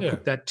shop and they'll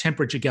put that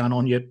temperature gun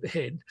on your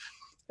head?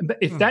 But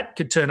if that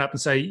could turn up and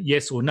say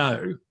yes or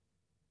no,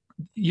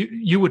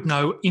 you would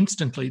know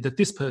instantly that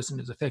this person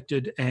is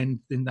affected, and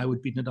then they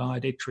would be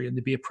denied entry, and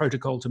there'd be a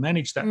protocol to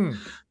manage that.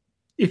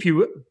 If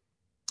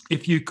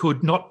you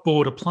could not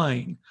board a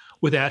plane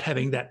without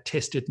having that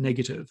tested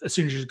negative, as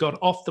soon as you got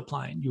off the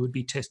plane, you would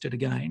be tested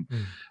again.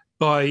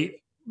 By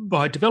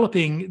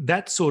developing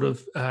that sort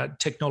of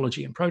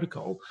technology and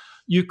protocol,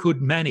 you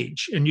could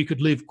manage and you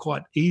could live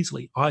quite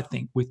easily, I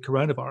think, with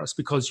coronavirus,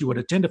 because you would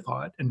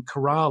identify it and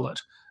corral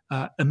it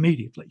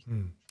immediately.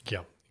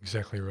 Yeah,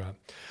 exactly right.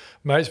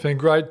 Mate, it's been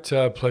great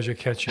pleasure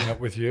catching up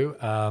with you.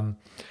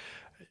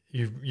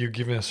 You've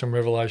given us some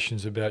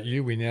revelations about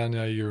you. We now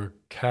know you're a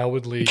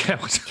cowardly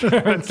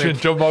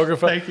demographer.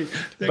 Thank you.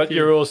 But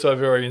you're also a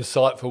very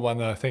insightful one.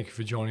 Thank you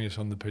for joining us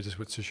on the Peter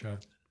Switzer Show.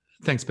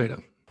 Thanks, Peter.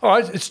 All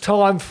right, it's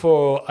time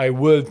for a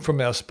word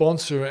from our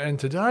sponsor, and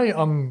today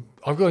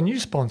I've got a new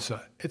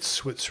sponsor. It's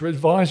Switzer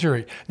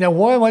Advisory. Now,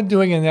 why am I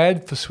doing an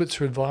ad for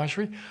Switzer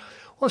Advisory?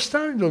 Well, I'm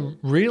starting to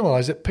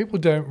realise that people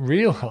don't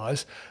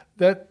realise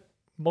that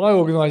my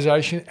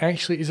organisation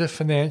actually is a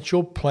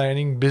financial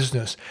planning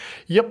business.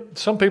 Yep,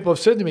 some people have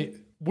said to me,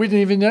 we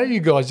didn't even know you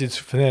guys did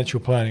financial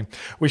planning.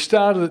 We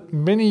started it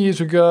many years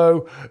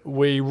ago.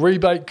 We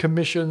rebate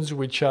commissions.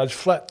 We charge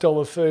flat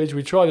dollar fees.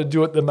 We try to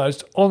do it the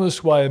most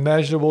honest way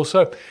imaginable.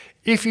 So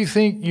if you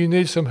think you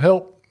need some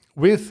help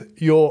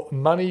with your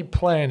money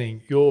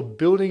planning, your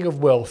building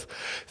of wealth,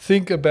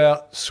 think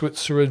about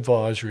Switzer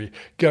Advisory.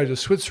 Go to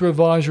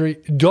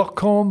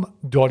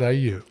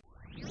switzeradvisory.com.au.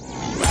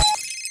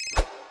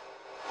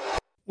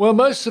 Well,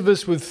 most of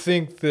us would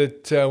think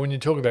that when you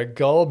talk about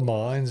gold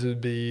mines, it would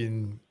be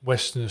in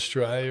Western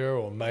Australia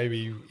or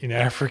maybe in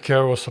Africa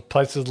or some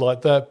places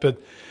like that.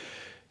 But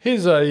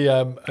here's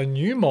a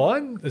new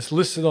mine that's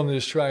listed on the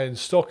Australian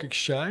Stock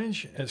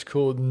Exchange. It's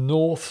called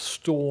North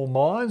Stawell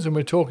Mines, and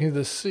we're talking to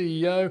the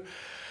CEO,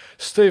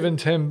 Stephen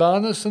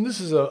Tambanis, and this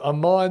is a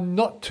mine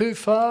not too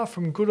far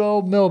from good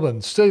old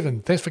Melbourne.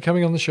 Stephen, thanks for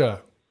coming on the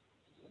show.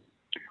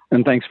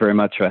 And thanks very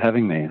much for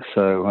having me.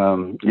 So,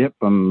 I'm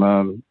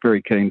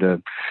very keen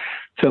to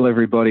tell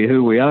everybody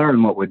who we are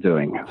and what we're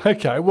doing.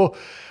 Okay, well,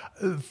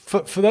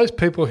 for those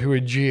people who are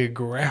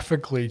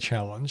geographically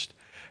challenged,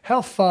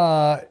 how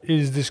far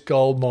is this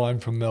gold mine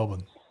from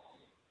Melbourne?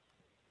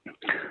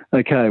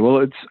 Okay, well,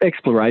 it's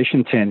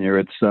exploration tenure.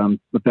 It's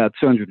about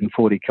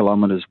 240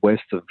 kilometres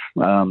west of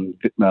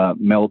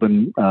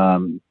Melbourne,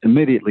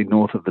 immediately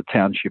north of the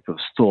township of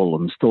Stawell.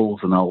 And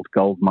Stawell's an old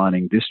gold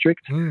mining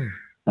district.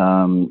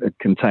 It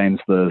contains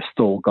the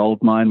Stawell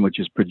gold mine, which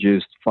has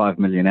produced 5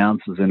 million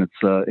ounces in its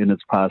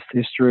past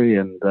history,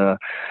 and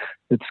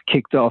it's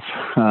kicked off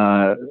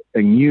a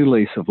new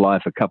lease of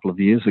life a couple of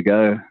years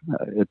ago.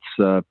 It's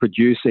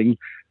producing.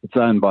 It's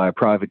owned by a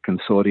private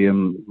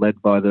consortium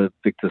led by the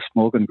Victor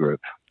Smorgon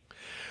Group.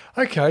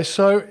 Okay,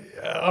 so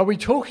are we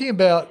talking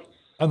about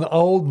an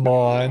old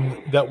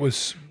mine that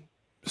was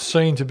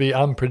seen to be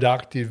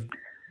unproductive,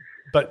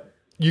 but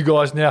you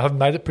guys now have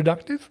made it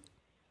productive?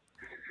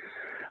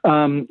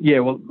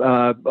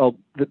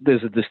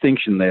 There's a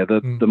distinction there.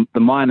 The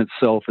mine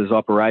itself is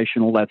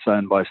operational. That's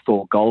owned by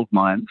Stawell Gold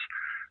Mines.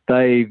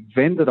 They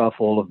vended off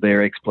all of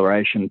their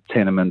exploration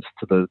tenements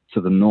to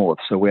the north.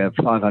 So we have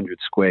 500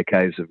 square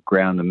k's of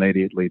ground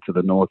immediately to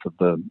the north of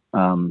the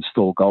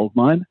Stawell Gold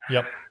Mine.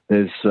 Yep.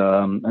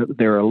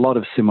 There are a lot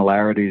of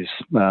similarities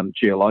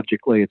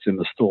geologically. It's in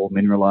the Stawell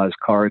mineralised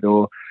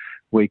corridor.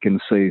 We can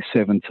see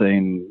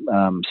 17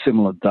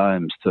 similar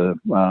domes to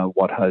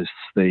what hosts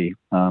the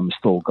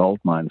Stawell Gold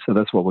Mine. So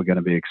that's what we're going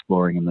to be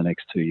exploring in the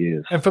next 2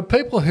 years. And for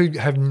people who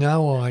have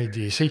no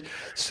idea, see,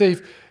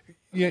 Steve,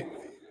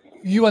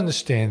 you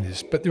understand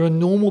this, but there are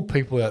normal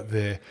people out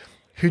there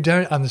who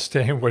don't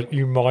understand what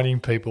you mining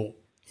people,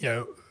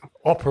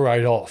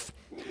 operate off.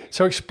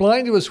 So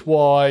explain to us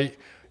why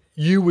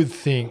you would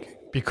think,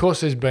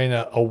 because there's been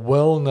a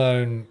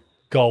well-known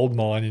gold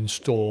mine in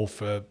Stawell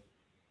for,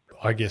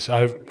 I guess,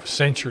 over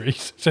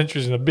centuries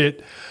and a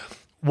bit,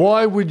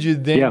 why would you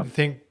then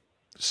think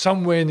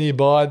somewhere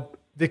nearby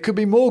there could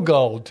be more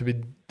gold to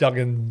be dug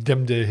in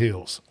them there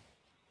hills?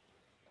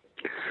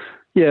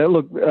 Yeah,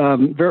 look,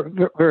 very,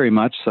 very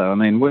much so. I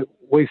mean,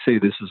 we see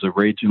this as a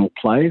regional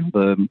play.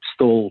 The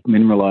Stawell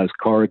mineralised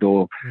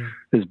corridor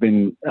has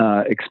been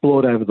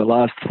explored over the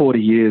last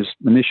 40 years,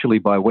 initially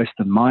by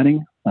Western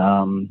Mining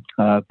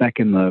back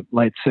in the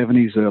late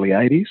 70s, early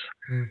 80s.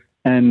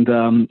 And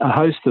a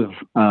host of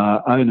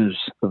owners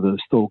of the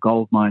Stawell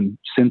Gold Mine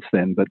since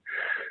then. But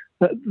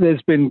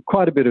there's been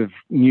quite a bit of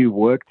new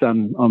work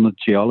done on the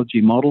geology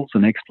models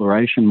and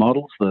exploration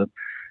models. The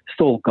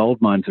Stawell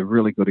Gold Mine's a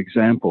really good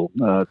example.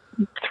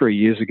 3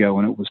 years ago,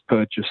 when it was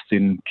purchased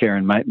in care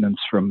and maintenance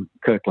from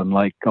Kirkland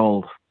Lake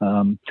Gold,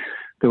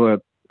 there were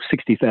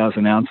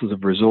 60,000 ounces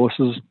of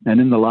resources. And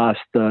in the last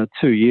 2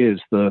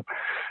 years, the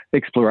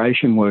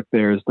exploration work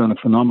there has done a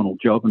phenomenal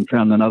job and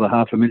found another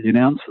 500,000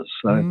 ounces.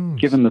 So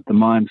given that the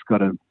mine's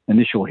got an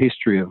initial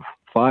history of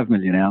 5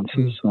 million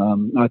ounces,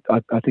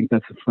 I think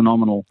that's a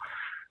phenomenal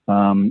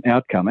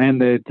outcome.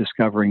 And they're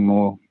discovering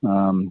more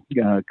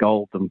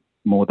gold the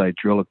more they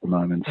drill at the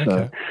moment.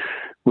 Okay.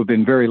 we've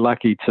been very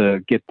lucky to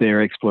get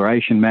their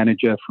exploration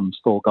manager from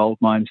Stawell Gold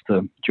Mines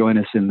to join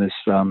us in this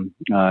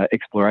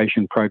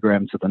exploration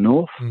program to the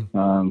north.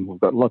 We've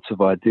got lots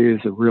of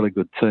ideas, a really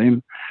good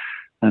team,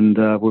 and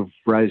we've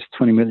raised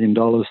 $20 million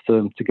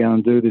to go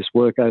and do this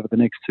work over the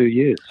next 2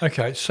 years.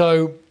 Okay,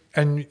 so,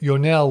 and you're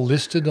now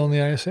listed on the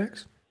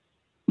ASX?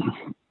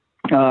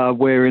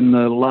 We're in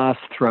the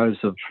last throes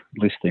of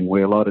listing.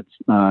 We allotted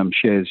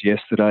shares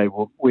yesterday.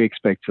 We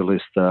expect to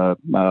list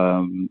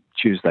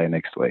Tuesday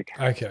next week.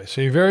 Okay,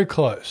 so you're very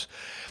close.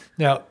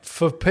 Now,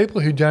 for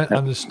people who don't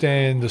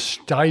understand the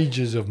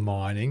stages of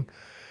mining,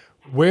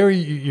 where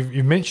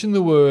you mentioned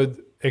the word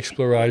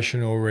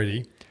exploration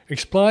already.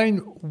 Explain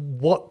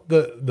what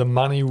the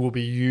money will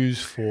be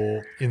used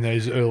for in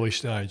those early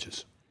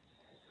stages.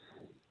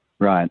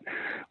 Right.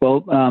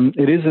 Well,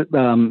 it is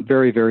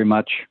very, very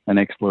much an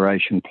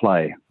exploration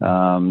play.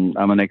 I'm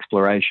an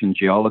exploration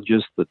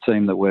geologist. The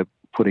team that we're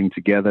putting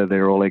together,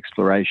 they're all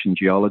exploration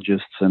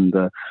geologists. And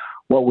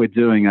what we're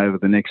doing over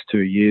the next 2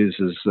 years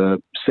is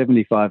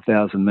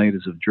 75,000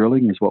 metres of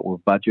drilling is what we've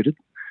budgeted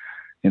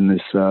in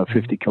this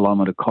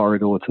 50-kilometre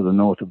corridor to the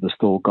north of the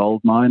Stawell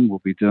Gold Mine.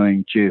 We'll be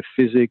doing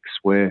geophysics.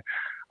 We're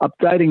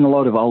updating a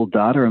lot of old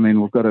data. I mean,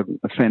 we've got a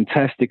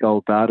fantastic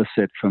old data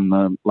set from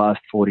the last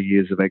 40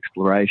 years of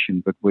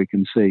exploration, but we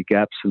can see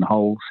gaps and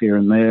holes here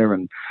and there,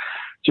 and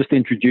just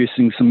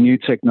introducing some new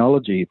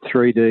technology.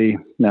 3D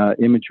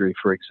imagery,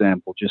 for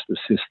example, just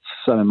assists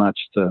so much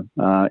to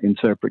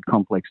interpret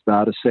complex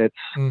data sets,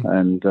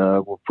 and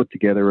we'll put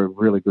together a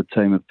really good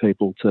team of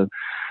people to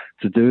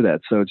do that.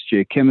 So it's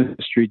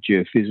geochemistry,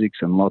 geophysics,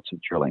 and lots of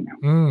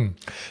drilling.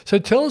 So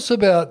tell us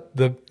about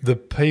the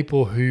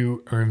people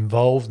who are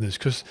involved in this,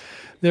 because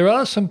there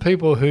are some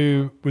people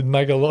who would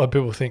make a lot of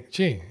people think,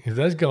 gee, if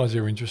those guys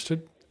are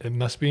interested, it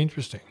must be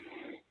interesting.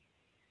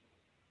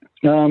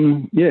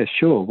 Yeah,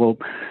 sure. Well,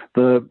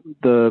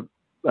 the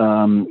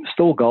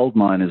Stawell Gold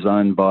Mine is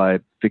owned by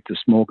Victor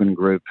Smorgon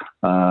Group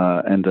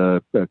and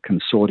a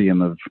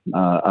consortium of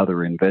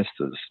other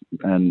investors,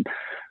 and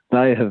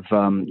they have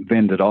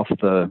vended off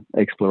the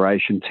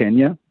exploration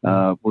tenure.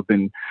 We've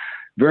been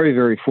very,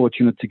 very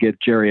fortunate to get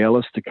Jerry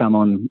Ellis to come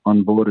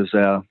on board as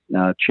our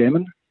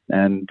chairman,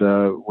 and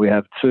we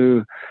have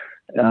two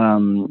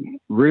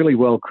really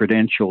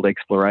well-credentialed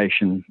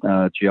exploration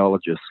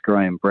geologists,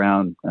 Graham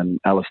Brown and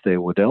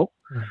Alastair Waddell,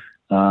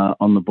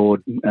 on the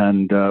board,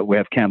 and we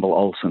have Campbell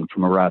Olsen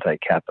from Arate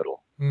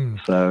Capital.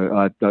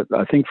 So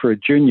I think for a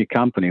junior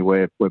company,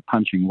 we're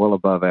punching well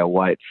above our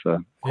weight for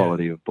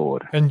quality of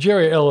board. And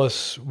Jerry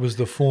Ellis was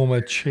the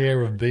former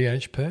chair of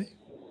BHP?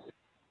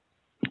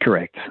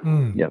 Correct.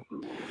 Yep.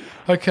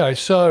 Okay,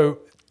 so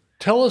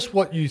tell us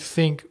what you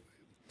think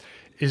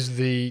is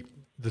the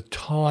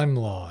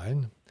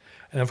timeline.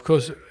 And of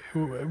course,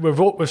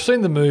 we've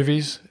seen the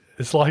movies.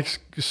 It's like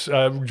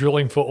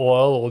drilling for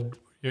oil, or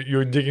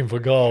you're digging for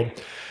gold.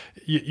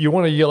 You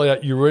want to yell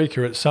out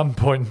Eureka at some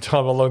point in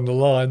time along the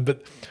line,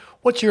 but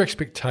what's your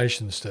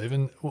expectation,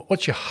 Stephen?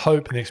 What's your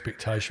hope and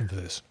expectation for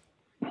this?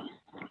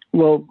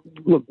 Well,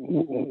 look,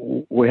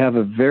 we have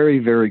a very,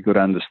 very good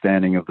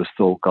understanding of the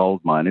Stawell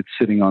Gold Mine. It's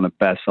sitting on a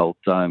basalt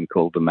dome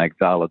called the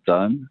Magdala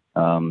Dome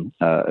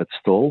at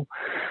Stawell.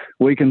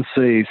 We can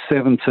see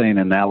 17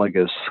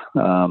 analogous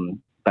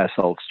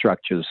basalt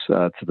structures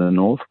to the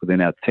north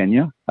within our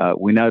tenure.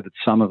 We know that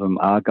some of them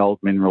are gold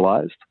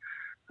mineralised.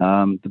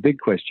 The big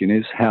question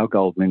is, how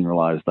gold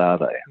mineralised are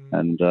they?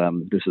 And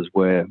this is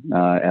where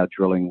our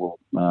drilling will,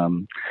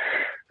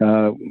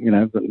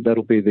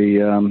 that'll be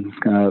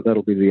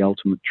the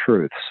ultimate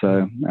truth.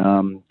 So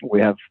we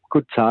have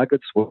good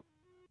targets. We're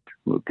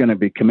going to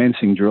be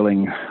commencing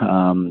drilling,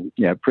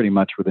 pretty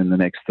much within the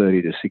next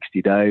 30 to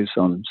 60 days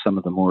on some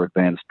of the more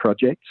advanced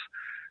projects.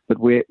 But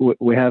we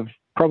have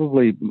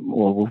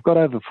we've got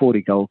over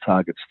 40 gold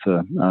targets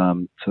to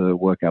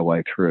work our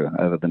way through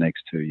over the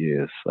next 2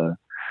 years. So.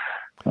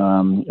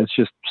 It's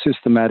just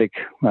systematic,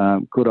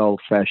 good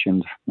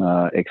old-fashioned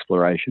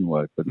exploration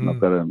work. But I've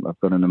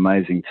got an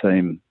amazing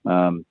team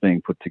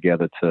being put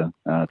together to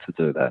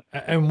do that.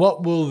 And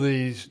what will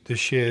the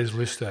shares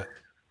list at?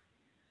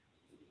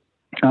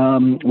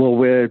 Well,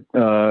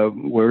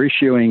 we're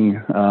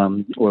issuing,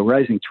 we're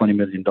raising $20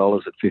 million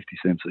at 50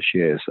 cents a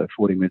share, so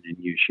 40 million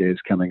new shares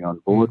coming on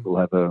board. We'll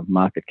have a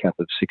market cap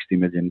of $60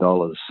 million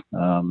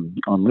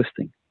on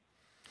listing.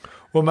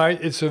 Well, mate,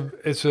 it's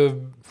a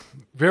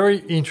very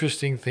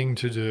interesting thing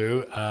to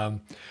do.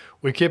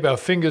 We keep our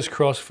fingers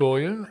crossed for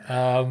you,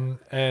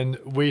 and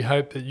we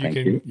hope that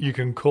you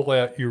can call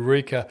out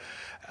Eureka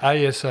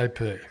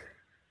ASAP.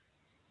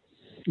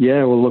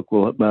 Yeah, well, look,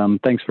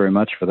 thanks very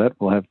much for that.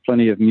 We'll have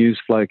plenty of news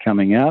flow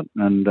coming out,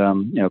 and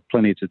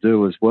plenty to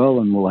do as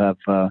well, and we'll have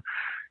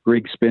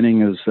rig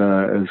spinning as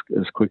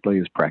quickly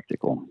as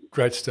practical.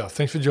 Great stuff.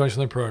 Thanks for joining us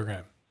on the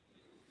program.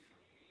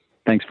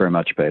 Thanks very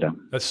much, Peter.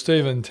 That's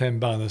Stephen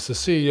Tambanis, the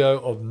CEO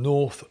of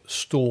North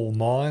Stawell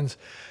Mines.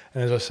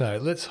 And as I say,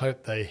 let's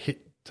hope they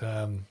hit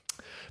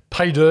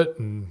pay dirt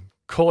and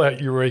call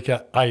out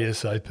Eureka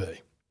ASAP.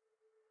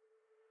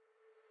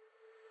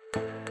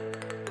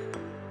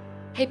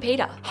 Hey,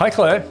 Peter. Hi,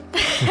 Claire.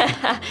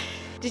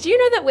 Did you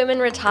know that women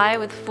retire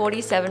with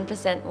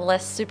 47%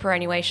 less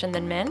superannuation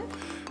than men?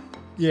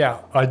 Yeah,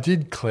 I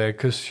did, Claire,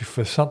 because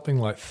for something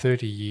like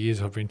 30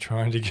 years I've been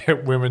trying to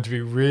get women to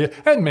be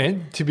and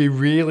men to be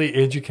really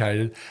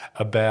educated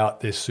about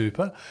their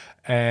super.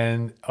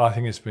 And I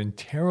think it's been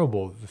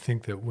terrible to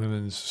think that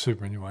women's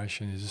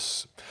superannuation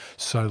is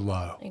so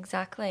low.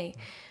 Exactly.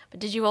 But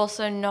did you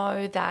also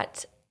know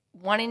that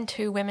 1 in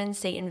 2 women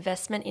see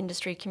investment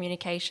industry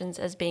communications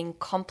as being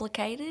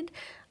complicated?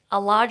 A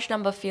large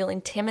number feel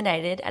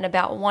intimidated, and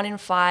about 1 in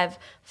 5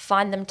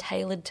 find them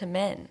tailored to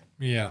men.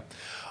 Yeah.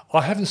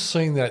 I haven't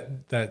seen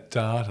that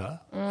data,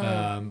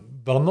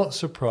 but I'm not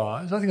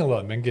surprised. I think a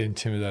lot of men get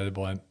intimidated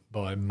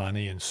by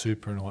money and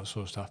super and all that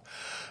sort of stuff.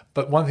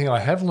 But one thing I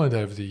have learned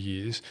over the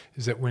years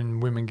is that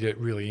when women get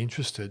really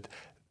interested,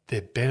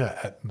 they're better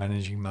at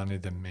managing money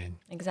than men.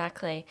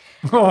 Exactly.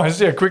 Oh, I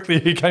see how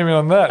quickly you came in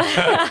on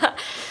that.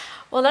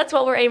 Well, that's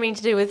what we're aiming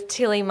to do with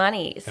Tilly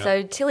Money. Yeah.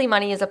 So Tilly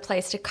Money is a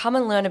place to come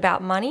and learn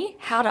about money,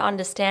 how to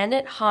understand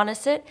it,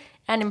 harness it,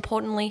 and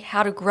importantly,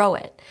 how to grow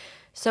it.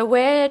 So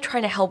we're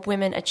trying to help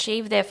women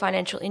achieve their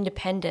financial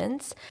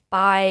independence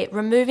by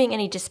removing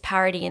any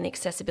disparity in the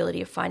accessibility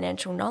of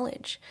financial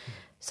knowledge.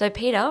 So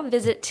Peter,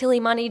 visit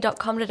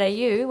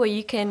tillymoney.com.au where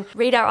you can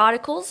read our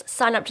articles,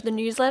 sign up to the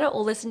newsletter,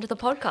 or listen to the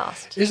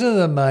podcast. Isn't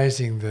it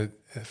amazing that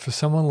for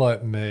someone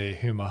like me,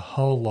 who my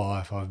whole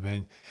life I've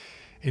been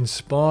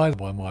inspired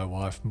by my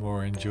wife,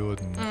 Maureen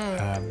Jordan,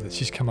 that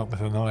she's come up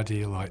with an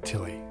idea like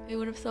Tilly? Who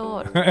would have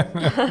thought?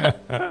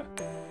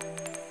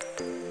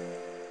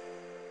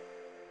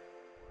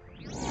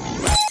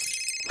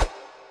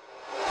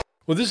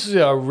 Well, this is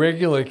our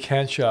regular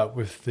catch-up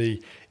with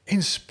the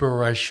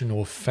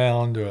inspirational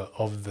founder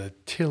of the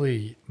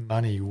Tilly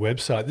Money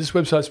website. This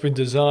website's been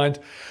designed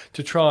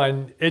to try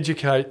and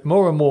educate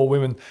more and more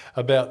women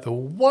about the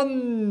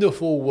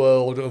wonderful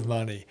world of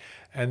money.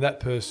 And that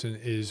person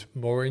is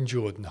Maureen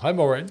Jordan. Hi,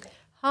 Maureen.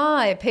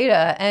 Hi,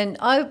 Peter. And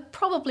I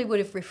probably would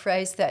have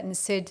rephrased that and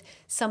said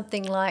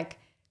something like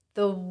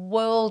the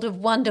world of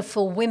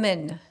wonderful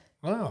women.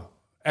 Oh.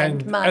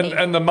 And money.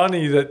 And the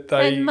money that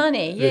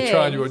they're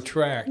trying to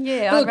attract.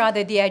 Yeah, I'd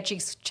rather the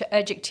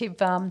adjective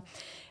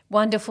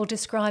wonderful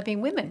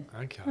describing women.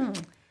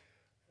 Okay.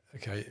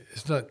 Okay,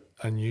 it's not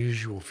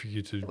unusual for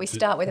you to... We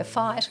start with a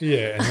fight.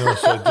 Yeah, and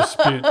also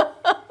dispute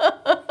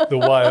the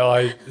way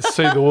I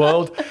see the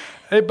world.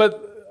 Hey,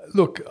 but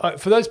look,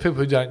 for those people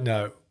who don't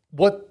know,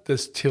 what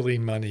does Tilly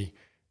Money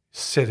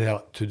set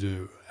out to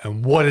do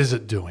and what is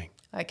it doing?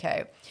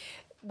 Okay.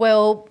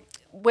 Well,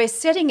 we're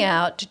setting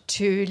out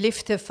to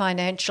lift the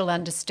financial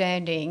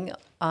understanding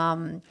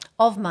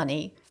of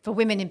money for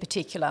women in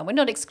particular. We're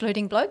not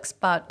excluding blokes,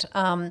 but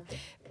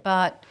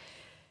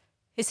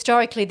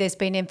historically there's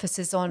been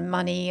emphasis on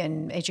money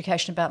and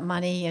education about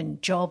money,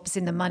 and jobs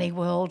in the money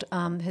world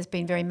has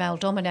been very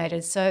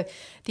male-dominated. So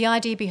the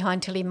idea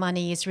behind Tilly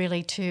Money is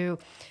really to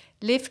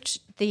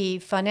lift the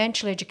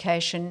financial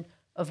education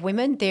of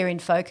women. They're in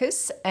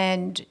focus,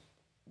 and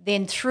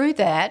then through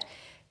that,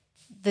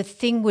 the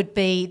thing would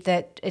be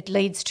that it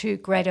leads to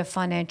greater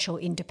financial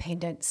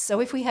independence.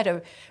 So if we had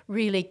a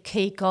really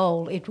key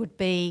goal, it would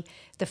be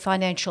the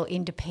financial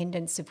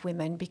independence of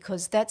women,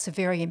 because that's a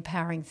very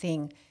empowering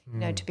thing, you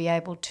know, to be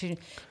able to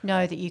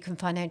know that you can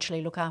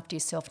financially look after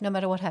yourself no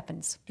matter what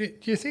happens. Do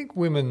you think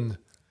women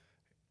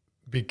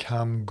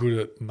become good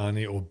at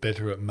money or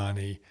better at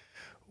money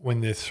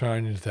when they're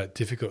thrown into that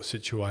difficult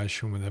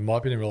situation when they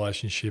might be in a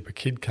relationship, a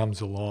kid comes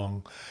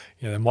along,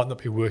 you know, they might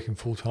not be working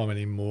full-time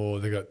anymore,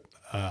 they've got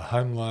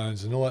home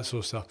loans and all that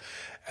sort of stuff.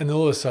 And then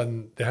all of a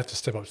sudden they have to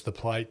step up to the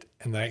plate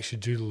and they actually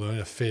do learn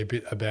a fair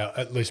bit about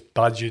at least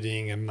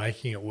budgeting and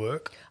making it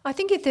work. I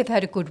think if they've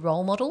had a good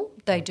role model,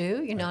 they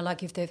do. You know,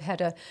 like if they've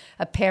had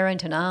a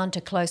parent, an aunt,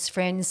 a close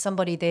friend,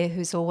 somebody there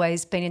who's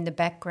always been in the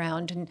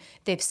background and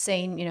they've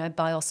seen, you know,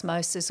 by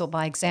osmosis or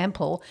by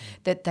example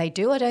that they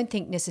do. I don't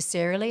think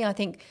necessarily. I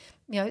think,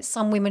 you know,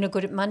 some women are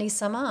good at money,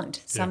 some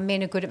aren't. Some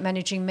men are good at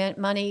managing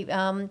money,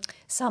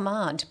 some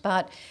aren't.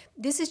 But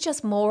this is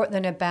just more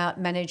than about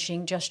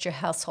managing just your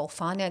household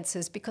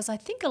finances, because I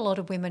think a lot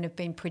of women have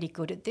been pretty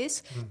good at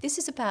this. This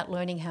is about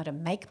learning how to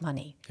make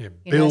money. Yeah,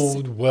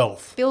 build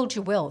wealth. Build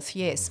your wealth,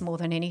 yes, more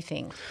than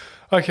anything.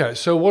 Okay,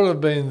 so what have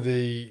been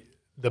the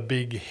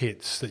big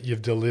hits that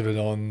you've delivered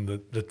on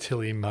the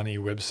Tilly Money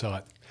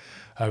website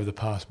over the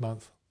past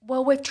month?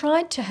 Well, we've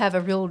tried to have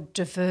a real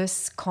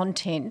diverse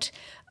content,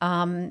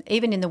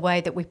 even in the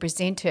way that we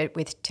present it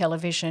with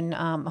television,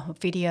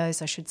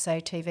 videos, I should say,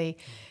 TV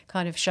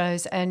kind of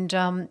shows, and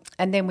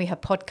then we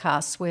have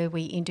podcasts where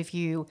we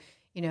interview,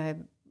 you know,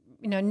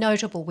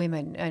 notable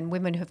women and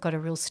women who've got a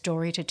real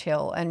story to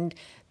tell, and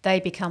they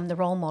become the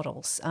role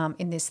models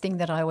in this thing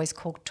that I always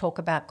talk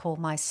about called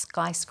my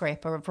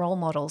skyscraper of role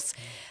models.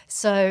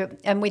 So,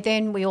 and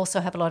we also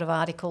have a lot of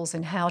articles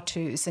and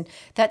how-tos, and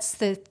that's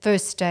the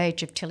first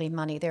stage of Tilly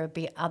Money. There will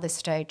be other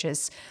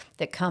stages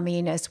that come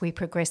in as we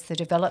progress the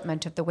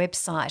development of the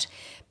website.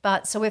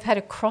 But so we've had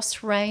a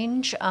cross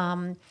range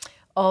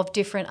of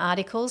different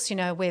articles. You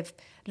know, we've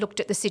looked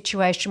at the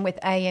situation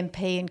with AMP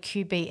and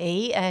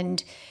QBE,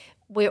 and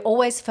we're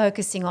always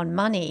focusing on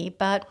money,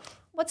 but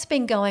what's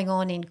been going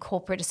on in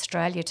corporate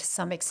Australia to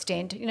some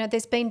extent,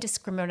 there's been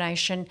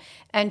discrimination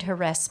and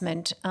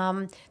harassment.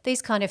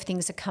 These kind of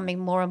things are coming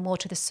more and more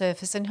to the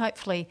surface, and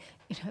hopefully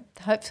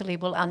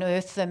we'll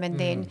unearth them and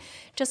then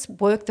just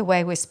work the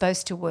way we're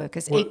supposed to work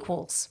as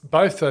equals.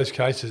 Both those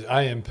cases,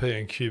 AMP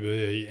and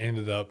QBE,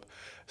 ended up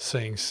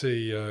seeing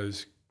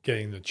CEOs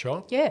getting the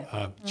chop.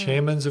 Yeah.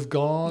 Chairmans have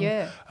gone.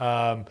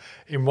 Yeah.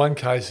 In one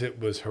case, it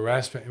was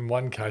harassment. In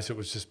one case, it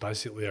was just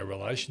basically a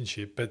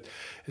relationship. But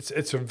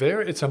it's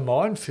a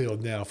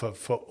minefield now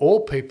for all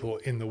people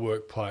in the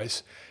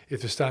workplace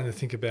if they're starting to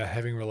think about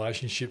having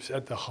relationships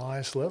at the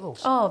highest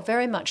levels. Oh,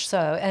 very much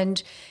so.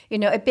 And,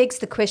 it begs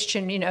the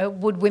question,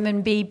 would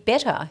women be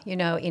better,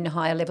 in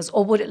higher levels,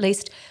 or would at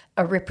least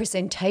a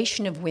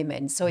representation of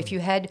women? So if you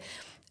had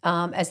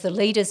as the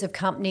leaders of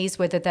companies,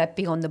 whether that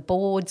be on the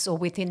boards or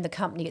within the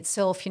company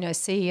itself,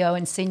 CEO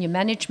and senior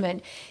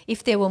management,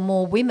 if there were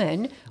more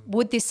women,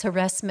 would this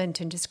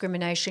harassment and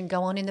discrimination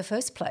go on in the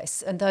first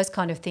place? And those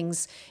kind of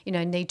things,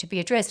 need to be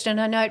addressed. And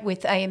I note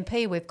with AMP,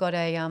 we've got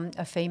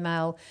a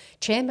female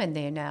chairman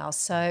there now.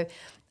 So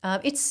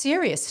it's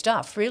serious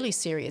stuff, really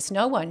serious.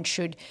 No one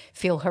should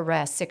feel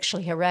harassed,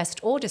 sexually harassed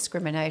or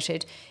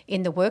discriminated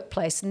in the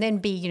workplace and then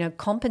be,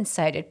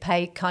 compensated,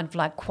 pay kind of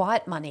like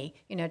quiet money,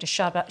 to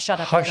shut up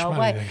and go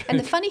away. And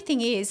the funny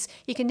thing is,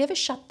 you can never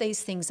shut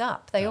these things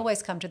up. They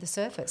always come to the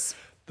surface.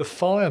 The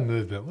FIRE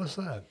movement, what's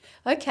that?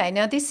 Okay,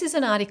 now this is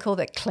an article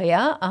that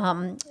Claire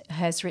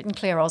has written,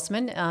 Claire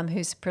Osman,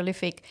 who's a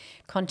prolific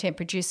content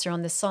producer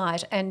on the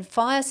site. And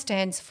FIRE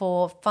stands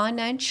for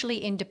Financially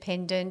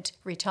Independent,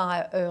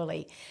 Retire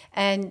Early.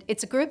 And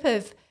it's a group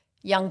of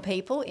young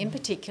people in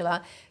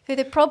particular who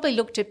they've probably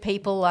looked at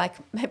people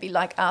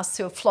like us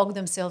who have flogged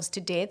themselves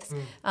to death,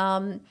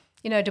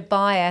 to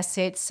buy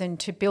assets and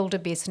to build a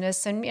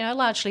business and,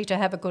 largely to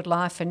have a good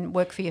life and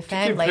work for your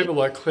family. Give people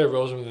like Claire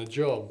Osman a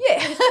job.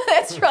 Yeah,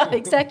 that's right,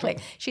 exactly.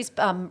 She's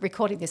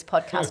recording this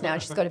podcast now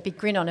and she's got a big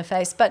grin on her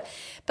face. But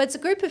it's a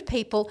group of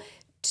people.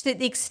 To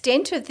the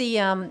extent of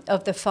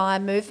the FIRE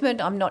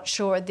movement, I'm not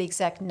sure of the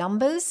exact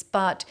numbers,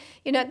 but,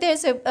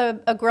 there's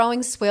a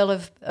growing swell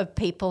of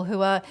people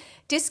who are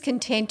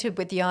discontented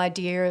with the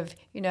idea of,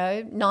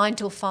 9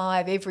 till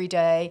 5 every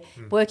day,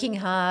 working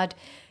hard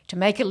to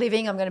make a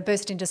living. I'm going to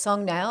burst into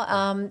song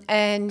now,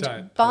 and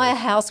buy a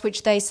house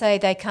which they say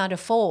they can't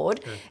afford.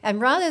 Yeah. And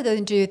rather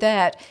than do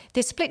that,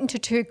 they're split into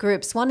two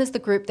groups. One is the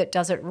group that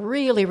does it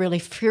really, really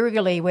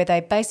frugally, where they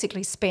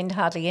basically spend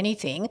hardly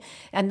anything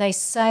and they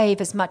save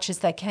as much as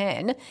they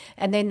can,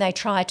 and then they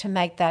try to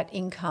make that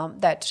income,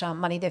 that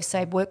money they've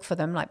saved work for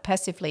them, like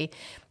passively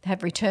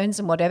have returns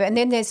and whatever. And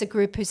then there's a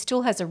group who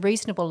still has a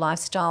reasonable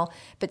lifestyle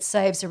but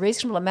saves a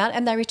reasonable amount,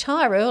 and they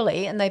retire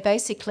early and they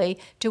basically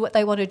do what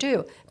they want to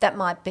do. That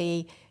might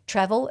be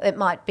travel. It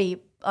might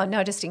be, I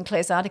noticed in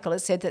Claire's article, it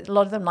said that a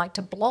lot of them like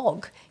to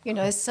blog,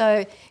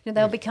 so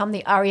they'll become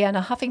the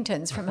Ariana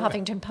Huffingtons from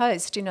Huffington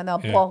Post,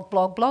 they'll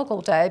blog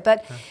all day.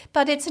 But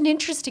it's an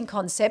interesting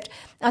concept.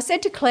 I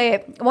said to Claire,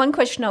 one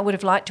question I would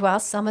have liked to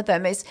ask some of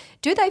them is,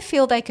 do they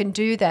feel they can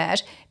do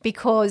that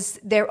because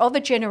they're of a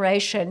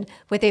generation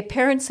where their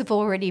parents have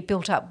already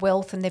built up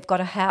wealth and they've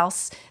got a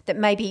house that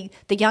maybe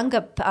the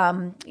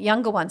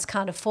younger ones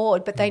can't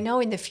afford, but they know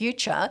in the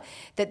future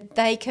that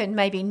they can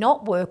maybe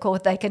not work or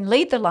they can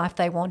lead the life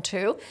they want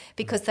to,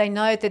 because they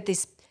know that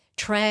this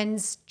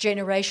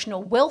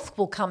transgenerational wealth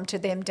will come to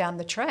them down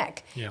the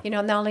track. Yeah.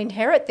 And they'll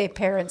inherit their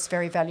parents'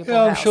 very valuable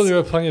house. I'm sure there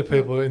are plenty of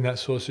people in that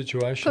sort of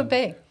situation. Could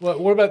be.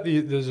 What about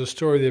there's a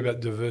story there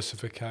about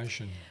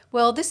diversification.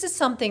 Well, this is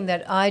something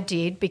that I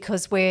did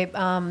because we're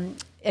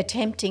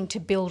attempting to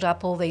build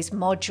up all these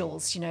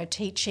modules,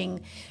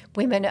 teaching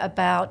women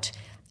about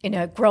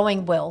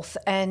growing wealth.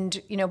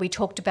 And, we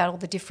talked about all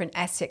the different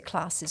asset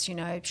classes,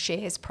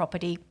 shares,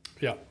 property,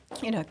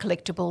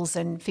 collectibles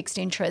and fixed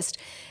interest.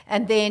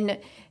 And then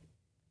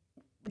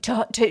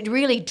to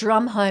really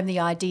drum home the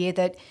idea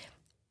that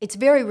it's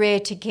very rare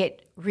to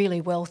get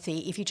really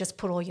wealthy if you just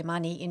put all your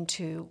money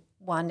into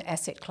one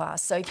asset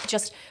class. So if you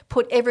just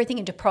put everything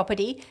into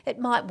property, it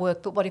might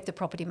work, but what if the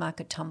property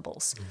market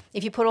tumbles?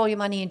 If you put all your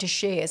money into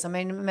shares,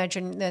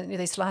 imagine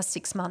this last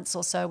 6 months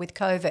or so with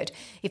COVID,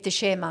 if the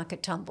share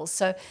market tumbles.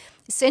 So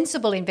a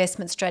sensible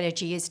investment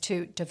strategy is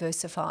to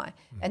diversify.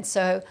 And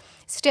so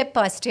step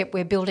by step,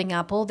 we're building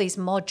up all these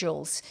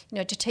modules,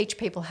 to teach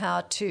people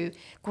how to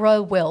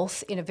grow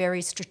wealth in a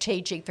very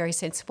strategic, very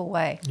sensible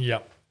way. Yeah.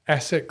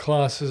 Asset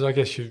classes, I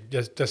guess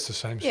that's the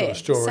same sort of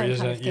story,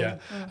 isn't it? Yeah.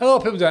 Mm. A lot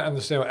of people don't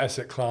understand what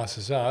asset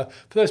classes are.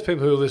 For those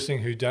people who are listening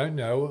who don't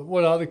know,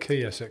 what are the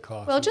key asset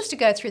classes? Well, just to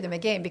go through them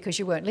again, because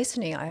you weren't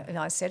listening,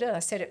 I said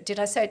it. Did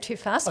I say it too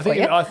fast for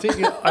you? I think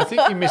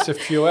you missed a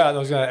few out, and I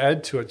was going to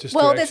add to it just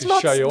to actually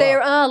show you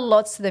there are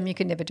lots of them. You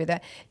can never do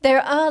that.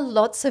 There are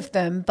lots of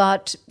them,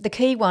 but the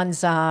key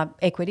ones are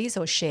equities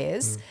or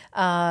shares,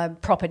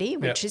 property,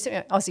 which is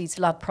Aussies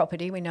love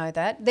property. We know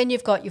that. Then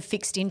you've got your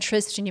fixed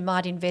interest, and you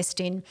might invest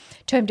in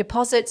term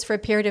deposits for a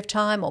period of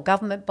time, or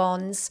government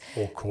bonds.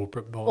 Or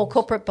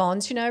corporate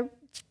bonds.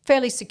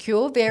 fairly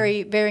secure,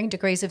 varying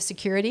degrees of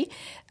security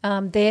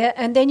there.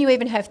 And then you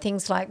even have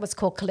things like what's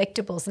called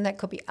collectibles, and that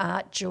could be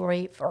art,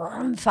 jewellery,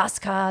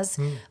 fast cars,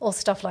 all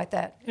stuff like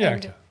that. Yeah,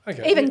 and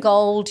okay. Even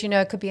gold,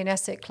 could be an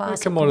asset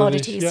class.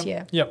 Commodities,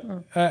 yeah.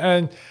 Yep.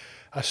 And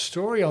a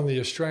story on the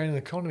Australian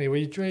economy where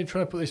you're trying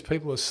to put these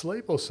people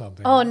asleep or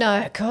something. Oh,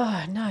 no,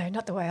 God, no,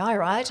 not the way I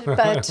write.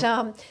 But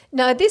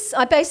no,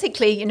 I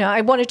basically, I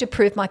wanted to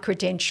prove my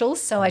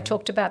credentials. So I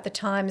talked about the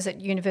times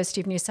at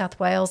University of New South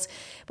Wales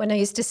when I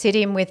used to sit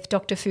in with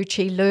Dr.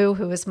 Fuchi Liu,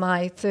 who was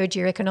my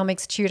third-year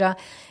economics tutor,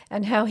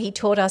 and how he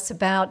taught us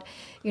about,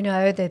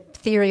 the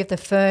theory of the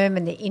firm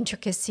and the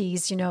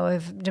intricacies,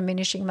 of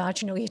diminishing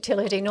marginal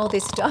utility and all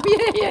this stuff.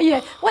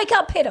 Yeah. Wake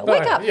up, Peter,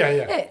 wake up.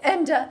 Yeah.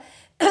 And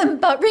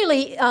but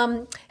really,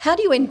 how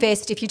do you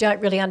invest if you don't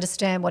really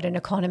understand what an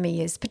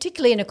economy is,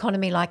 particularly an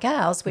economy like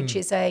ours, which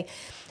is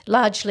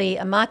largely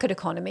a market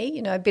economy,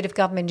 a bit of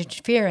government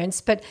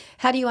interference, but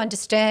how do you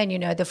understand,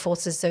 the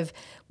forces of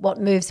what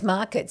moves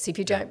markets if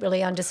you don't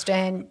really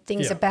understand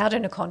things about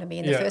an economy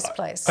in the first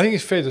place? I think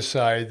it's fair to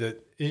say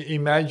that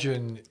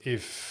imagine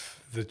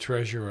if the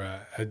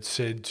Treasurer had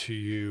said to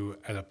you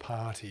at a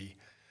party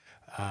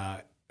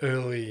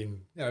early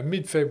in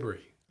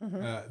mid-February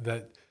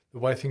that the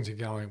way things are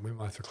going, we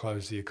might have to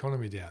close the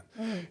economy down.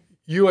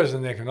 You as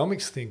an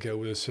economics thinker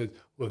would have said,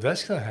 well, if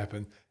that's going to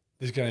happen,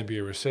 there's going to be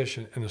a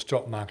recession and the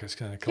stock market's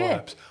going to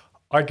collapse.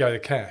 I go to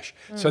cash.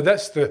 So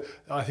that's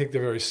I think the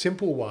very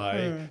simple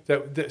way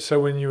that so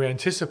when you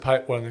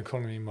anticipate what an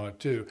economy might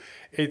do,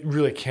 it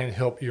really can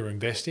help your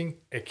investing.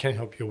 It can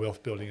help your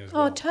wealth building as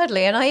well. Oh,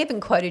 totally. And I even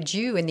quoted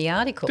you in the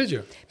article. Did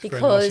you?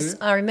 Because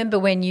I remember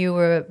when you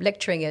were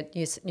lecturing at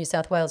New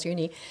South Wales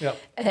Uni,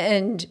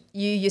 and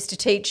you used to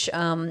teach,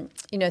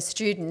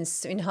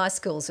 students in high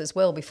schools as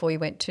well before you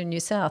went to New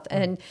South.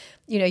 And,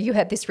 you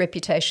had this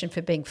reputation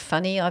for being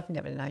funny. I've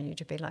never known you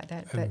to be like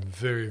that. And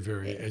very,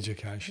 very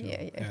educational.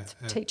 Yeah.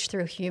 Teach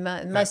through humour.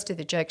 And most of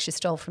the jokes you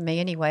stole from me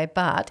anyway.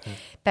 But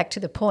back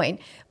to the point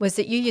was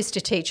that you used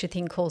to teach a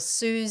thing called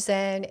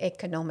Suzanne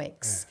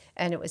economics.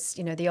 And it was,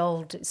 the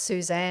old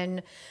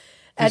Suzanne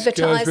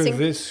advertising.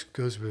 This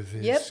goes with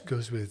this,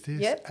 goes with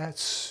this.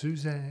 That's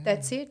Suzanne.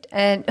 That's it.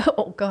 And,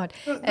 oh, God.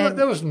 That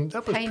was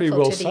pretty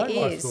well said,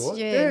 I thought.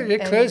 Yeah,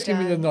 Claire's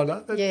giving me the nod.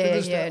 No,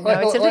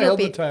 it's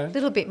a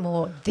little bit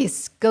more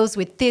this goes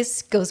with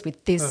this, goes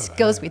with this,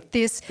 goes with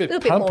this, a little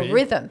bit more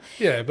rhythm.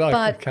 Yeah, but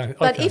I can't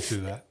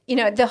do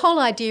that. The whole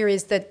idea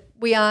is that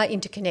we are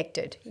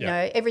interconnected.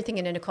 Everything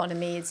in an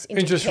economy is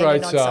interest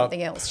interdependent rates on up,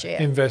 something else.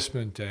 Yeah.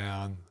 Investment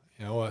down,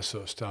 all that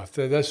sort of stuff.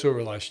 Those sort of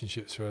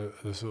relationships are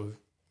the sort of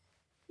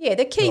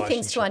the key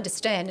things to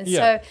understand. And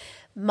so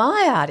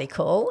my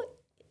article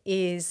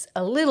is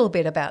a little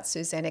bit about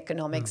Suzanne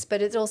economics,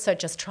 but it also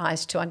just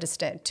tries to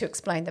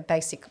explain the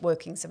basic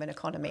workings of an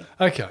economy.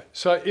 Okay,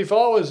 so if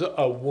I was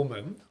a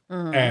woman,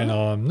 and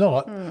I'm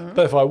not,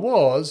 but if I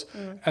was,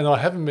 and I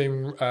haven't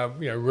been,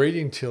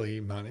 reading Tilly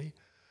Money,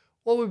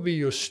 what would be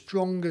your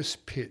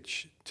strongest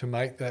pitch to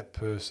make that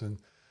person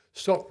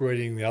stop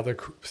reading the other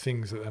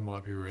things that they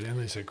might be reading?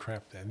 Unless they're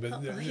crap then.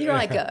 But here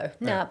I go.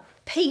 Now,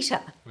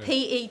 Peter,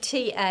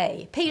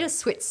 P-E-T-A, Peter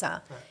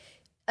Switzer,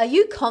 are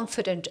you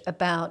confident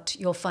about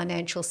your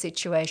financial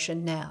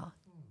situation now?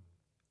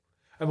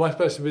 Am I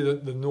supposed to be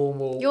the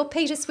normal? You're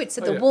Peter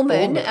Switzer, the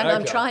woman, and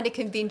I'm trying to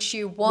convince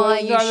you why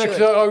you should.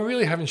 No, I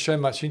really haven't shown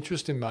much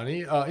interest in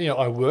money.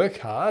 I work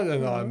hard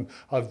and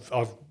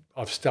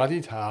I've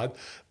studied hard,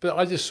 but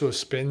I just sort of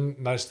spend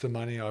most of the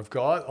money I've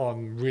got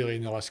on really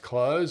nice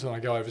clothes, and I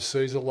go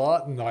overseas a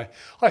lot, and I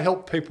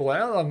help people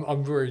out.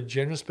 I'm very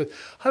generous, but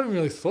I haven't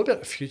really thought about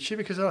the future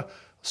because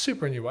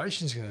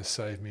superannuation is going to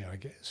save me, I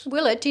guess.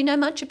 Will it? Do you know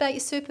much about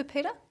your super,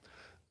 Peter?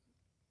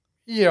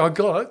 Yeah, I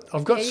got it.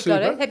 I've got super.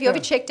 Got it. Have you ever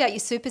checked out your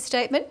super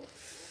statement?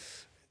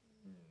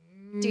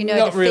 Do you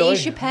know the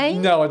fees you're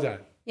paying? No, I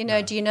don't.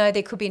 Do you know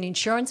there could be an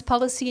insurance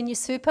policy in your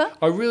super?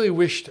 I really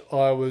wished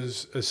I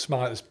was as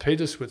smart as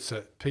Peter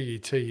Switzer,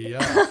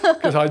 P-E-T-E-R,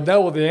 because I'd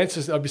know all the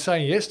answers. I'd be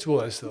saying yes to all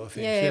those sort of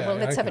things.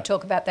 Let's have a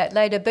talk about that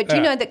later. But do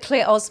you know that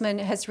Claire Osman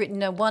has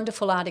written a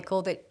wonderful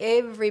article that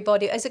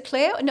everybody... Is it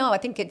Claire? No, I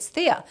think it's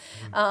Thea.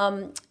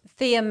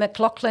 Thea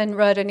McLaughlin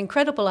wrote an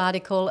incredible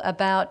article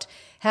about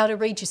how to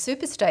read your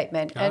super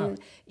statement. And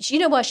you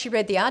know why she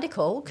read the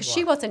article? Because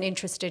she wasn't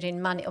interested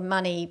in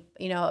money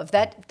of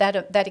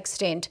that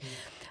extent.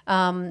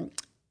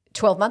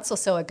 12 months or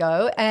so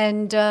ago,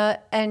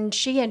 and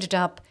she ended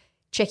up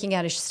checking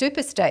out a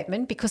super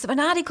statement because of an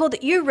article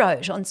that you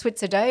wrote on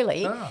Switzer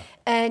Daily,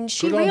 and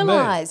she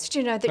realised,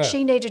 that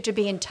she needed to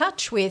be in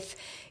touch with,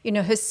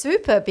 her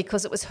super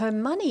because it was her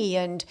money,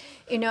 and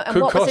and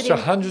could what cost was it you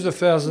hundreds of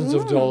thousands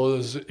of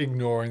dollars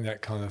ignoring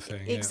that kind of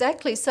thing.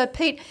 Exactly. So,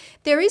 Pete,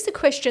 there is a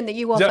question that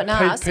you often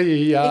ask.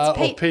 P-E-R or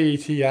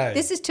P-E-T-A?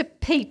 This is to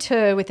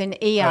Peter with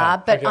an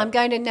E-R, but I'm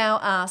going to now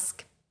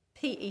ask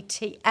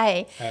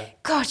P-E-T-A.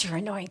 God, you're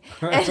annoying.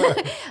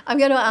 And I'm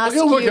going to ask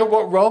you... Look at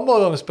what role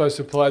model I'm supposed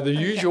to play, the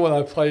usual one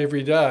I play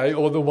every day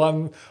or the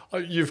one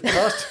you've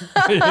cast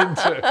me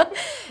into.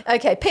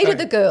 Okay, Peter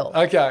the girl.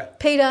 Okay.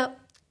 Peter,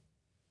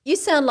 You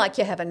sound like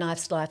you have a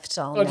nice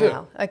lifestyle I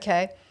now. do.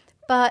 Okay.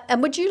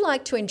 And would you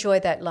like to enjoy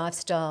that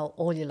lifestyle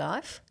all your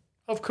life?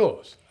 Of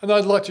course. And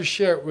I'd like to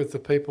share it with the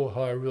people who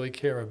I really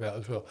care about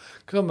as well.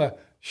 Because I'm a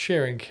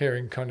sharing,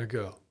 caring kind of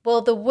girl.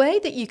 Well, the way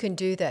that you can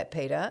do that,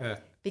 Peter, Yeah.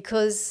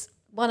 because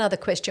one other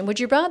question, would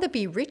you rather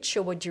be rich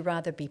or would you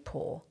rather be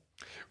poor?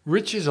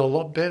 Rich is a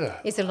lot better.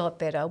 Is a lot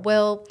better.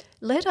 Well,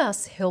 let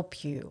us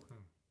help you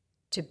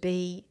to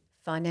be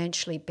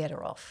financially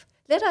better off.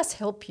 Let us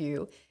help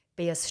you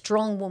be a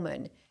strong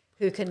woman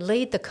who can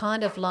lead the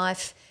kind of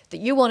life that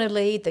you want to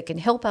lead, that can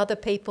help other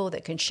people,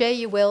 that can share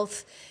your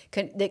wealth,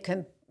 that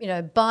can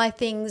buy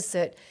things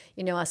that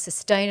are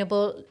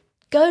sustainable.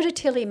 Go to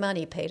Tilly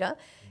Money, Peter,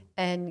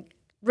 and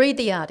read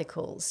the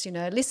articles.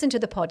 Listen to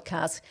the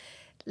podcast.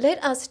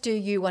 Let us do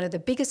you one of the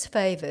biggest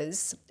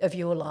favours of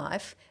your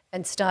life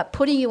and start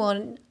putting you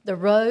on the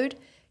road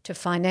to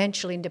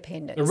financial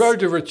independence. The road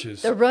to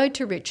riches. The road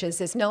to riches.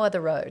 There's no other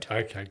road.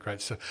 Okay,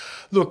 great. So,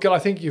 look, I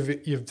think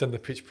you've done the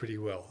pitch pretty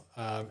well.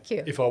 Thank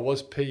you. If I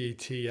was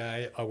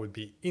PETA, I would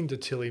be into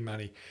Tilly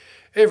Money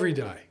every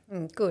day.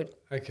 Good.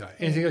 Okay.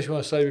 Anything else you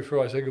want to say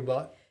before I say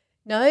goodbye?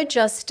 No,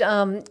 just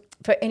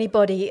for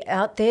anybody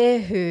out there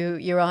who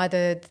you're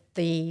either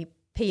the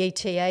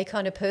PETA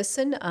kind of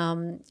person,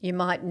 you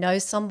might know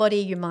somebody,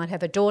 you might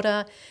have a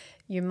daughter,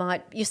 you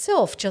might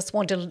yourself just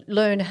want to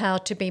learn how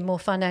to be more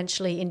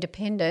financially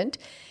independent,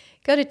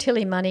 go to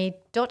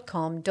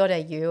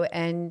tillymoney.com.au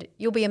and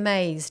you'll be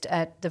amazed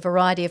at the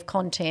variety of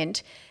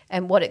content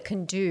and what it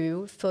can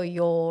do for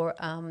your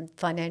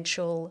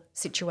financial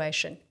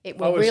situation. It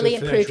will really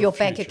improve your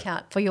bank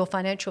account, for your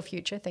financial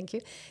future, thank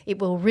you. It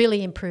will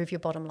really improve your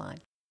bottom line.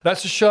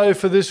 That's the show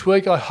for this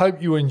week. I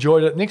hope you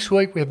enjoyed it. Next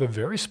week, we have a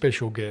very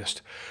special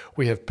guest.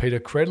 We have Peter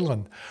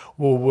Credlin.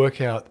 We'll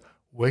work out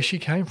where she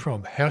came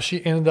from, how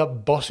she ended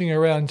up bossing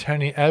around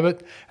Tony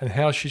Abbott, and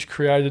how she's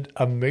created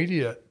a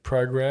media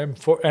program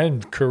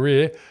and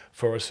career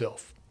for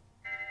herself.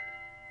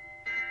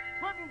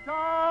 Quitting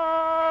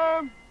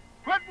time!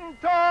 Quitting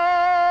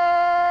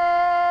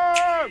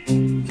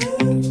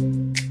time!